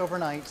fridge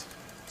overnight.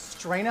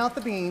 Strain out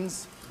the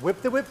beans.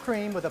 Whip the whipped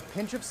cream with a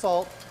pinch of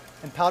salt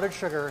and powdered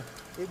sugar.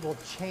 It will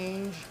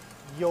change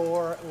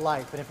your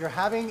life. And if you're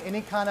having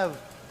any kind of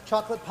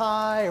chocolate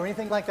pie or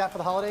anything like that for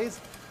the holidays,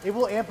 it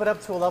will amp it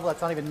up to a level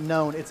that's not even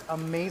known. It's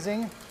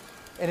amazing,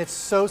 and it's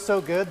so, so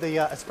good. The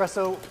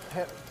espresso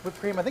whipped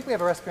cream, I think we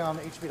have a recipe on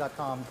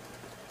hb.com.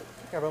 I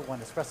think I wrote one,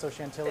 espresso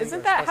chantilly. Is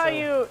that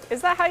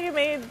how you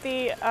made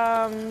the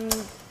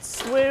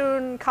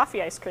swoon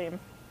coffee ice cream?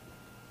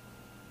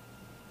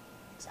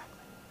 Exactly.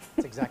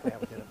 That's exactly how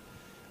we did it.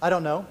 I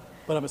don't know,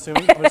 but I'm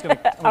assuming.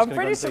 I'm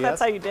pretty sure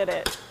that's how you did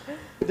it.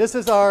 This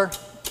is our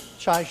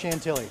chai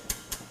chantilly.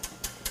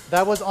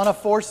 That was on a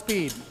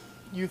 4-speed.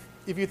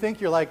 If you think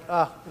you're like,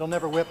 it'll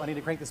never whip, I need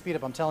to crank the speed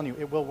up, I'm telling you,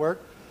 it will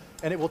work,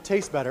 and it will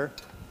taste better.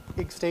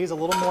 It stays a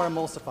little more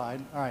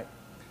emulsified. All right.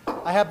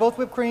 I have both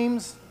whipped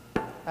creams.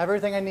 I have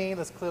everything I need.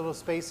 Let's clear a little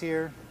space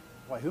here.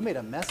 Boy, who made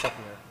a mess up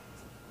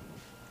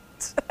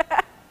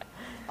here?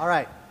 All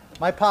right,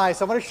 my pie.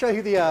 So I'm going to show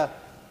you the,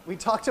 we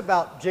talked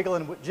about jiggle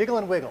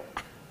and wiggle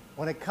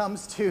when it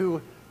comes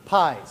to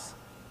pies.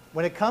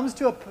 When it comes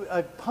to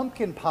a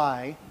pumpkin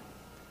pie,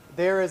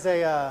 there is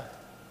a,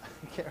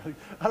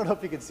 I don't know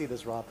if you can see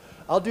this, Rob.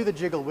 I'll do the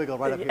jiggle wiggle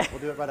right up here. We'll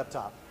do it right up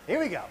top. Here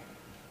we go.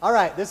 All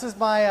right, this is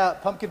my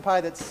pumpkin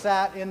pie that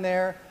sat in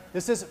there.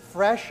 This is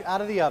fresh out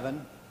of the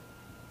oven.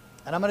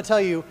 And I'm going to tell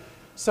you,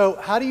 so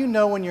how do you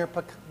know when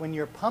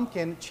your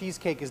pumpkin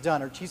cheesecake is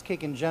done, or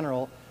cheesecake in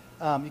general?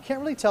 You can't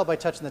really tell by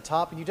touching the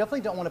top, and you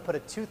definitely don't want to put a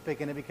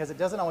toothpick in it because it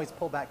doesn't always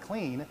pull back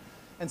clean.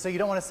 And so you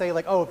don't want to say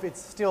like, oh, if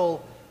it's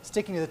still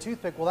sticking to the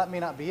toothpick, well, that may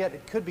not be it.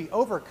 It could be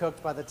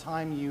overcooked by the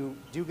time you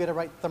do get a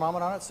right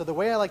thermometer on it. So the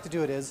way I like to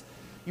do it is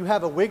you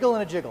have a wiggle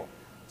and a jiggle.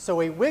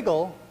 So a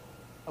wiggle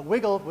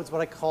was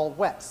what I call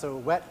wet. So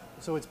wet,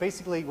 so it's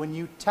basically when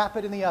you tap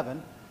it in the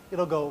oven,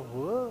 it'll go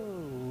whoa,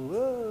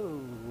 whoa,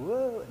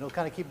 whoa, and it'll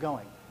kind of keep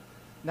going.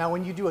 Now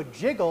when you do a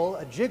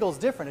jiggle's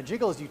different. A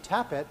jiggle is you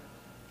tap it,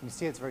 and you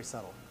see it's very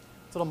subtle.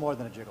 It's a little more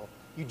than a jiggle.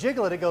 You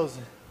jiggle it, it goes,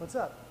 what's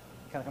up?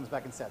 It kind of comes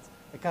back and sets.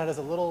 It kind of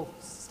does a little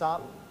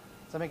stop.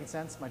 Is that making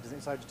sense?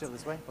 So I just do it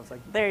this way? It's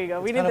like, there you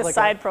go. We need the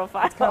side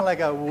profile. It's kind of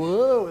like a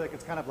whoa, like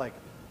it's kind of like,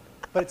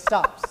 but it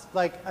stops.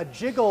 Like a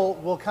jiggle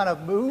will kind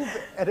of move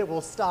and it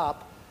will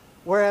stop.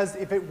 Whereas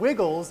if it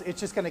wiggles,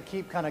 it's just going to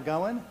keep kind of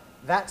going.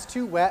 That's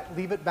too wet.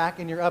 Leave it back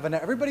in your oven. Now,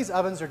 everybody's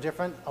ovens are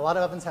different. A lot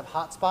of ovens have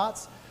hot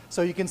spots.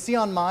 So you can see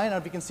on mine, I don't know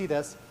if you can see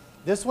this,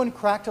 this one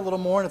cracked a little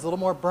more and it's a little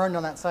more burned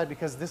on that side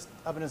because this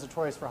oven is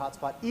notorious for a hot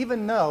spot.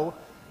 Even though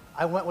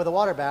I went with a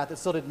water bath, it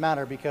still didn't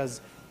matter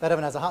because that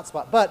oven has a hot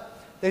spot. But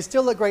they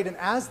still look great. And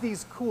as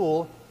these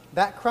cool,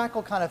 that crack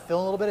will kind of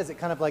fill a little bit as it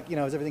kind of like,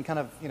 as everything kind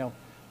of,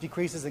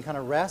 decreases and kind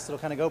of rests, it'll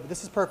kind of go. But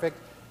this is perfect.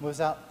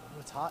 Moves out. Oh,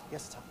 it's hot.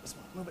 Yes, it's hot. This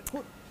one. Move it.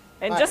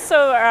 And just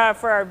so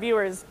for our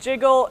viewers,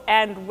 jiggle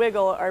and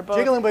wiggle are both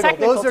jiggle and wiggle.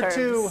 technical Those are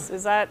terms. two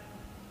Is that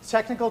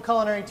technical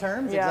culinary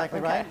terms? Yeah,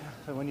 Exactly okay. right.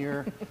 So when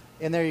you're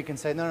in there, you can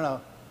say,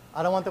 no,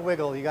 I don't want the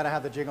wiggle. You got to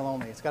have the jiggle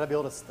only. It's got to be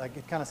able to, like,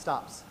 it kind of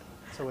stops.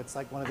 So it's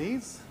like one of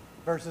these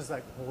versus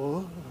like,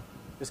 whoa,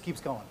 just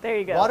keeps going. There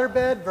you go.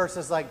 Waterbed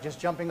versus like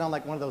just jumping on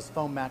like one of those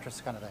foam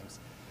mattress kind of things.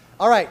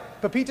 All right,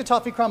 Pepita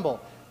Toffee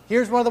Crumble.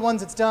 Here's one of the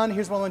ones that's done.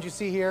 Here's one of the ones you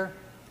see here.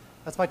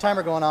 That's my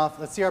timer going off.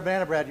 Let's see our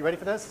banana bread. You ready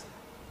for this?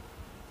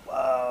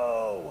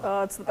 Whoa.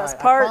 Oh, it's the best All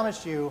right, part. I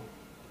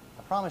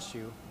promised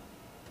you.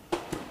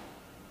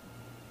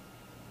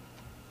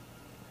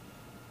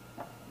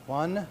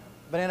 1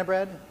 banana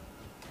bread,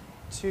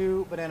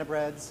 2 banana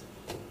breads,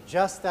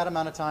 just that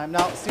amount of time.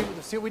 Now, see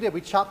what we did.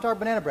 We chopped our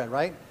banana bread,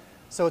 right?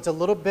 So it's a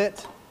little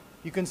bit,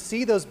 you can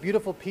see those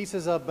beautiful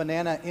pieces of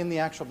banana in the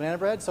actual banana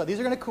bread. So these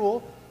are going to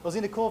cool. Those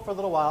need to cool for a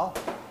little while,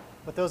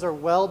 but those are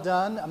well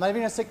done. I'm not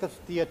even going to stick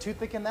the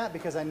toothpick in that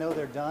because I know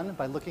they're done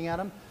by looking at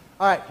them.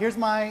 All right, here's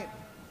my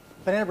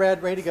banana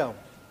bread ready to go.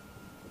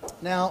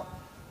 Now,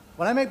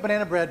 when I make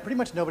banana bread, pretty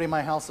much nobody in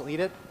my house will eat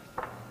it.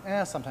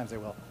 Sometimes they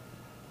will.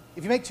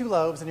 If you make 2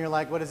 loaves and you're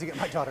like, what does he get?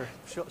 My daughter,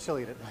 she'll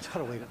eat it. My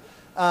daughter will eat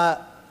it.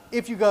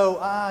 If you go,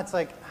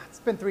 it's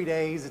been 3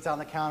 days, it's on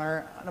the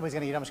counter, nobody's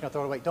going to eat it, I'm just going to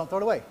throw it away. Don't throw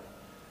it away.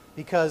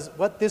 Because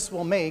what this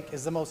will make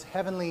is the most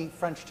heavenly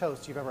French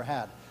toast you've ever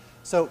had.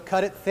 So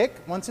cut it thick.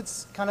 Once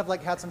it's kind of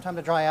like had some time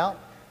to dry out,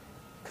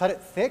 cut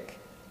it thick,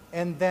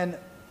 and then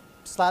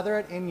slather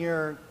it in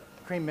your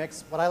cream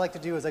mix. What I like to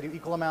do is I do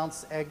equal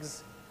amounts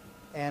eggs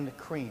and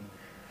cream.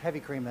 Heavy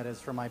cream, that is,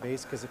 for my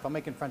base, because if I'm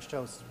making French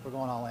toast, we're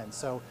going all in.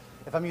 So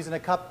if I'm using a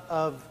cup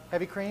of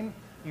heavy cream,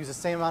 use the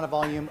same amount of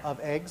volume of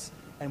eggs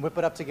and whip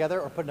it up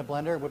together or put it in a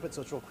blender, whip it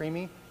so it's real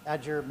creamy.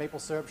 Add your maple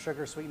syrup,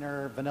 sugar,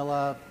 sweetener,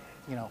 vanilla,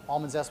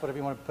 almond zest, whatever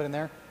you want to put in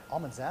there.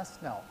 Almond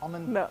zest? No,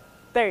 almond. No.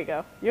 There you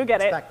go. You'll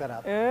get it. Back that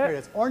up. Here it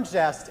is. Orange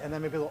zest, and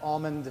then maybe a little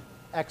almond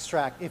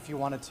extract if you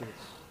wanted to.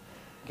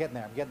 Getting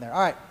there. All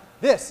right,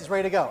 this is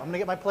ready to go. I'm going to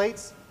get my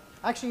plates.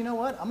 Actually, you know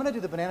what? I'm going to do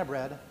the banana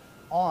bread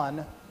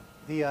on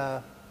the,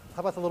 how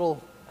about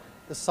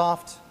the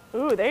soft.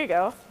 Ooh, there you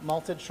go.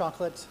 Malted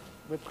chocolate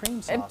whipped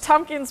cream sauce. And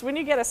Tompkins, when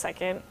you get a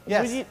second,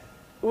 yes.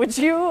 would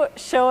you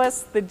show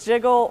us the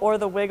jiggle or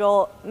the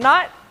wiggle,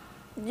 not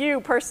you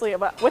personally,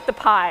 but with the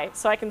pie,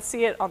 so I can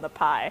see it on the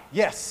pie?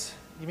 Yes.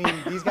 You mean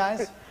these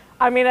guys?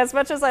 I mean, as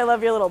much as I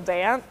love your little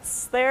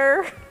dance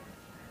there.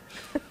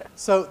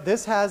 So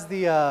this has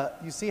the,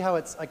 you see how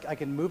it's, I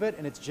can move it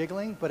and it's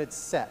jiggling, but it's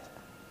set.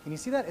 Can you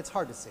see that? It's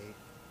hard to see.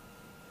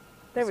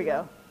 There we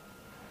go.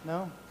 That?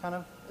 No? Kind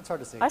of? It's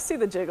hard to see. I see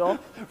the jiggle.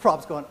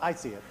 Rob's going, I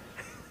see it.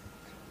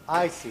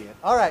 I see it.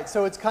 All right,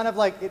 so it's kind of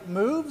like it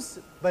moves,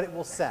 but it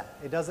will set.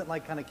 It doesn't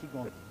like kind of keep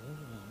going.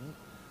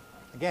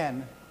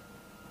 Again,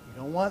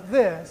 you don't want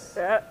this.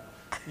 Yeah.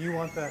 You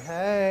want the,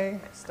 hey,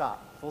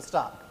 stop, full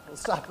stop. Full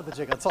stop with the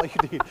jiggle. That's all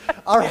you need.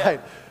 All right,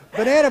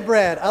 Banana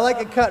bread. I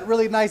like it cut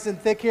really nice and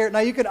thick here. Now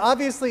you can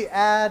obviously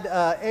add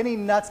any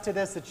nuts to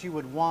this that you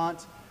would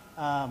want.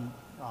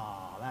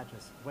 That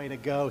just, way to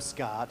go,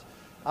 Scott.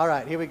 All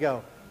right, here we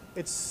go.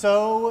 It's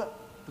so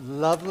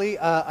lovely.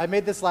 I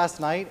made this last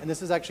night, and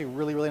this is actually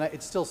really, really nice.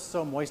 It's still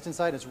so moist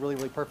inside. It's really,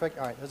 really perfect.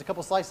 All right, there's a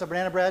couple slices of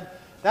banana bread.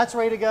 That's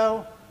ready to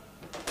go.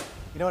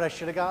 You know what I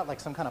should have got? Like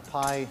some kind of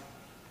pie.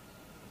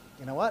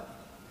 You know what?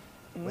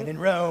 When in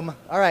Rome.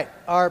 All right,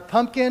 our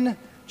pumpkin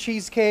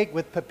cheesecake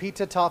with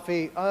pepita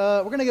toffee.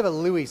 We're going to give a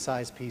Louis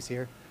size piece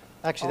here.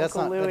 Actually, that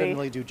doesn't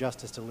really do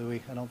justice to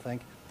Louis, I don't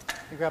think.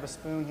 You grab a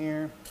spoon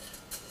here.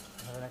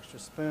 Have an extra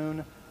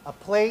spoon. A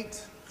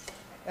plate.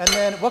 And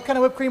then, what kind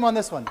of whipped cream on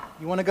this one?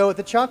 You want to go with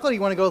the chocolate, or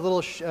you want to go with a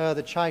little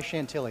the chai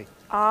chantilly?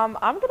 I'm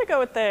going to go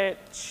with the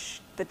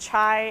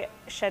chai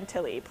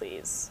chantilly,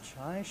 please.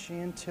 Chai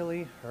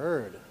chantilly,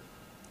 heard.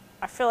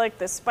 I feel like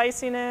the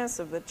spiciness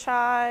of the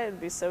chai would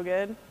be so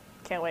good.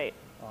 Can't wait.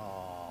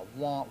 Aw,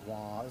 wah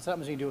wah. That's what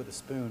happens when you do it with a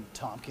spoon,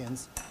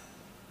 Tompkins.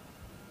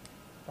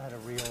 If I had a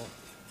real...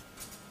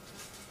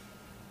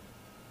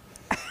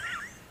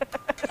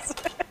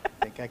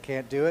 Think I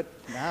can't do it?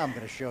 Now I'm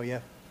going to show you.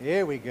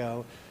 Here we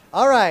go.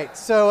 All right,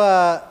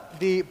 so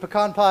the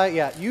pecan pie,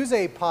 yeah, use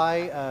a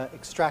pie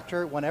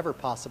extractor whenever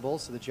possible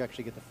so that you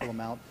actually get the full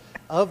amount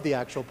of the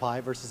actual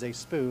pie versus a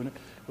spoon,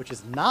 which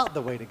is not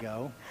the way to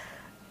go.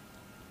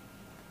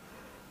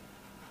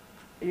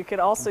 You could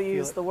also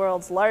use the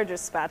world's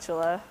largest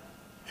spatula.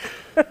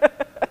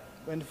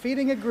 When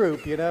feeding a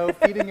group, you know,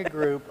 feeding a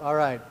group. All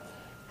right,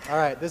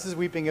 this is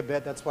weeping a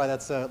bit. That's why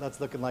that's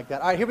looking like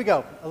that. All right, here we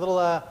go. A little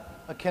a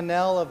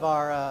quenelle of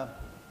our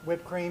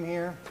whipped cream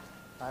here.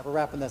 All right, we're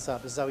wrapping this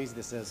up. This is how easy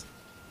this is.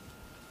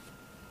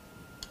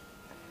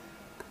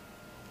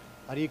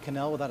 How do you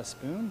quenelle without a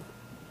spoon?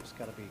 Just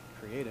got to be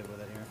creative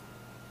with it here.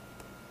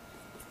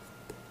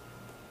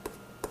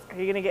 Are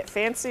you going to get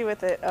fancy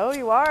with it? Oh,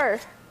 you are.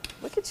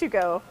 Look at you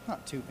go.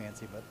 Not too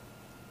fancy, but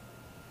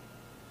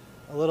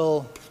a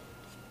little.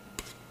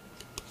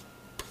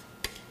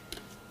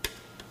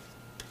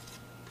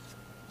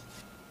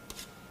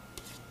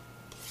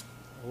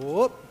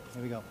 Whoop,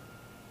 here we go.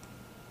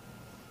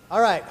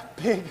 All right,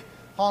 big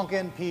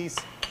honkin' piece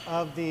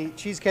of the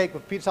cheesecake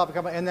with pizza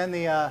topping, and then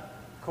the, of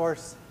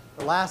course,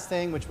 the last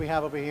thing which we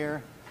have over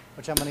here,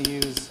 which I'm going to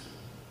use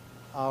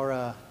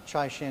our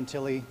chai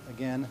chantilly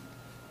again.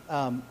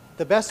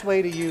 The best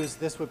way to use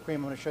this whipped cream,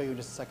 I'm going to show you in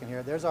just a second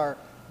here. There's our,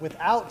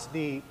 without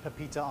the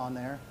pepita on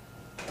there,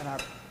 and our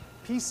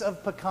piece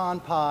of pecan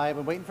pie. I've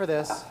been waiting for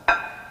this,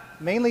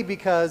 mainly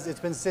because it's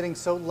been sitting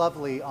so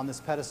lovely on this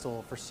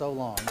pedestal for so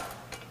long.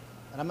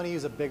 And I'm going to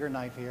use a bigger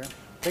knife here.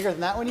 Bigger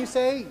than that one, you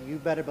say? You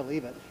better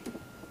believe it.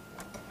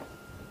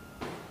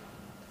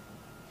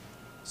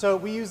 So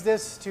we use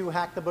this to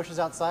hack the bushes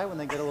outside when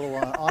they get a little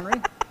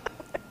ornery.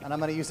 And I'm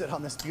going to use it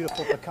on this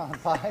beautiful pecan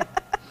pie.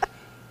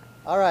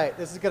 All right,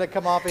 this is going to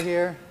come off of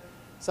here.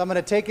 So I'm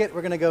going to take it.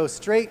 We're going to go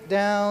straight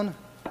down.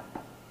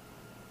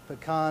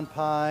 Pecan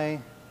pie.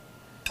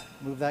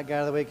 Move that guy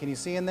out of the way. Can you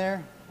see in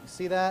there? You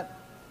see that?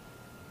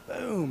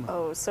 Boom.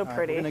 Oh, so All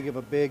pretty. Right, we're going to give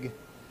a big,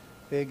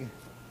 big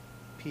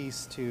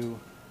piece to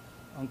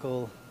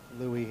Uncle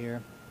Louis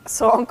here.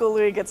 So Uncle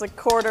Louis gets a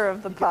quarter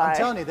of the pie. I'm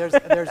telling you, there's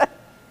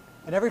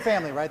in every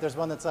family, right? There's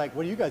one that's like,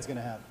 what are you guys going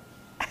to have?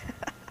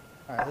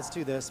 All right, let's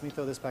do this. Let me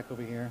throw this back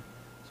over here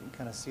so you can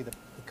kind of see the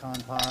pecan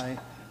pie.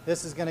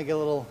 This is going to get a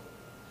little,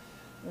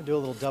 I'm going to do a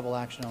little double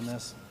action on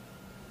this.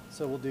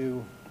 So we'll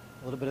do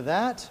a little bit of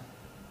that.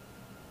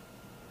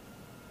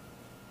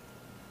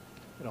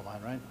 You don't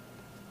mind, right?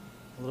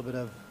 A little bit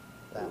of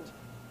that.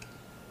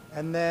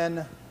 And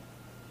then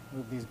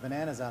move these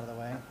bananas out of the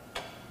way.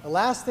 The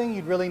last thing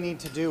you'd really need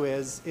to do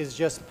is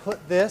just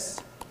put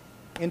this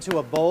into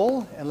a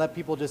bowl and let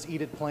people just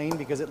eat it plain,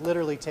 because it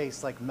literally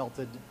tastes like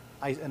melted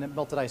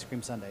ice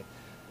cream sundae.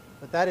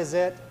 But that is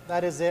it.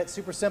 That is it.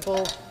 Super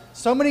simple.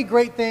 So many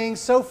great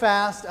things, so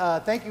fast.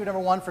 Thank you, number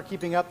one, for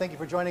keeping up. Thank you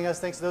for joining us.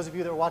 Thanks to those of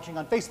you that are watching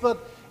on Facebook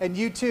and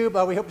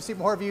YouTube. We hope to see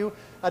more of you.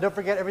 Don't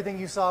forget, everything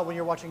you saw when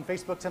you're watching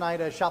Facebook tonight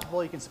is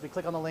shoppable. You can simply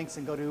click on the links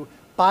and go to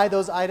buy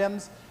those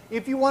items.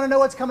 If you want to know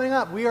what's coming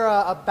up, we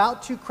are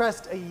about to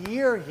crest a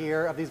year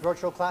here of these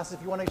virtual classes.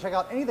 If you want to check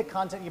out any of the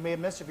content you may have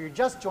missed, if you're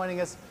just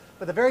joining us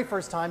for the very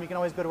first time, you can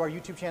always go to our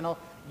YouTube channel,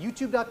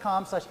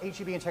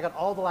 youtube.com/HEB, and check out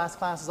all the last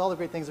classes, all the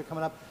great things that are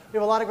coming up. We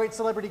have a lot of great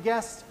celebrity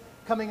guests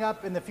coming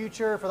up in the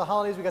future for the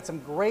holidays. We've got some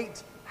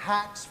great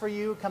hacks for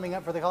you coming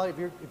up for the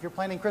holiday. If you're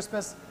planning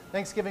Christmas,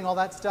 Thanksgiving, all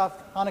that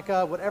stuff,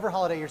 Hanukkah, whatever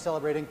holiday you're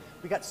celebrating,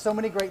 we got so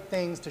many great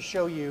things to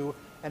show you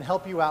and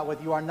help you out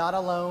with. You are not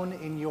alone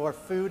in your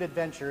food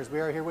adventures. We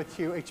are here with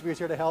you. HEB is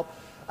here to help.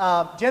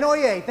 Jen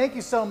Oye, thank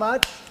you so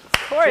much.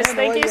 Of course. Jen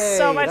thank Oye. you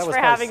so much That was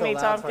for probably having so me,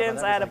 loud. Sorry about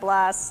Tompkins. that. I had a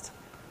blast.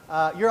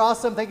 You're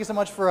awesome. Thank you so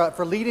much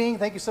for leading.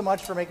 Thank you so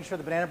much for making sure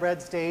the banana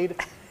bread stayed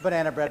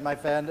banana bread, my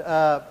friend.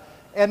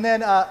 And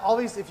then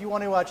always, if you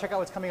want to check out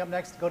what's coming up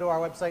next, go to our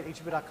website,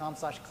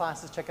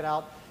 heb.com/classes. Check it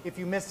out. If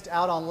you missed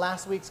out on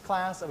last week's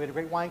class, we had a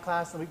great wine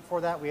class. The week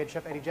before that, we had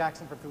Chef Eddie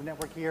Jackson from Food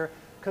Network here.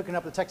 cooking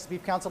up the Texas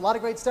Beef Council. A lot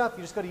of great stuff.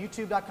 You just go to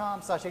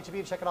youtube.com/HEB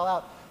to check it all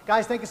out.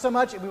 Guys, thank you so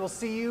much, and we will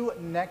see you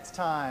next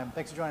time.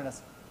 Thanks for joining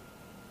us.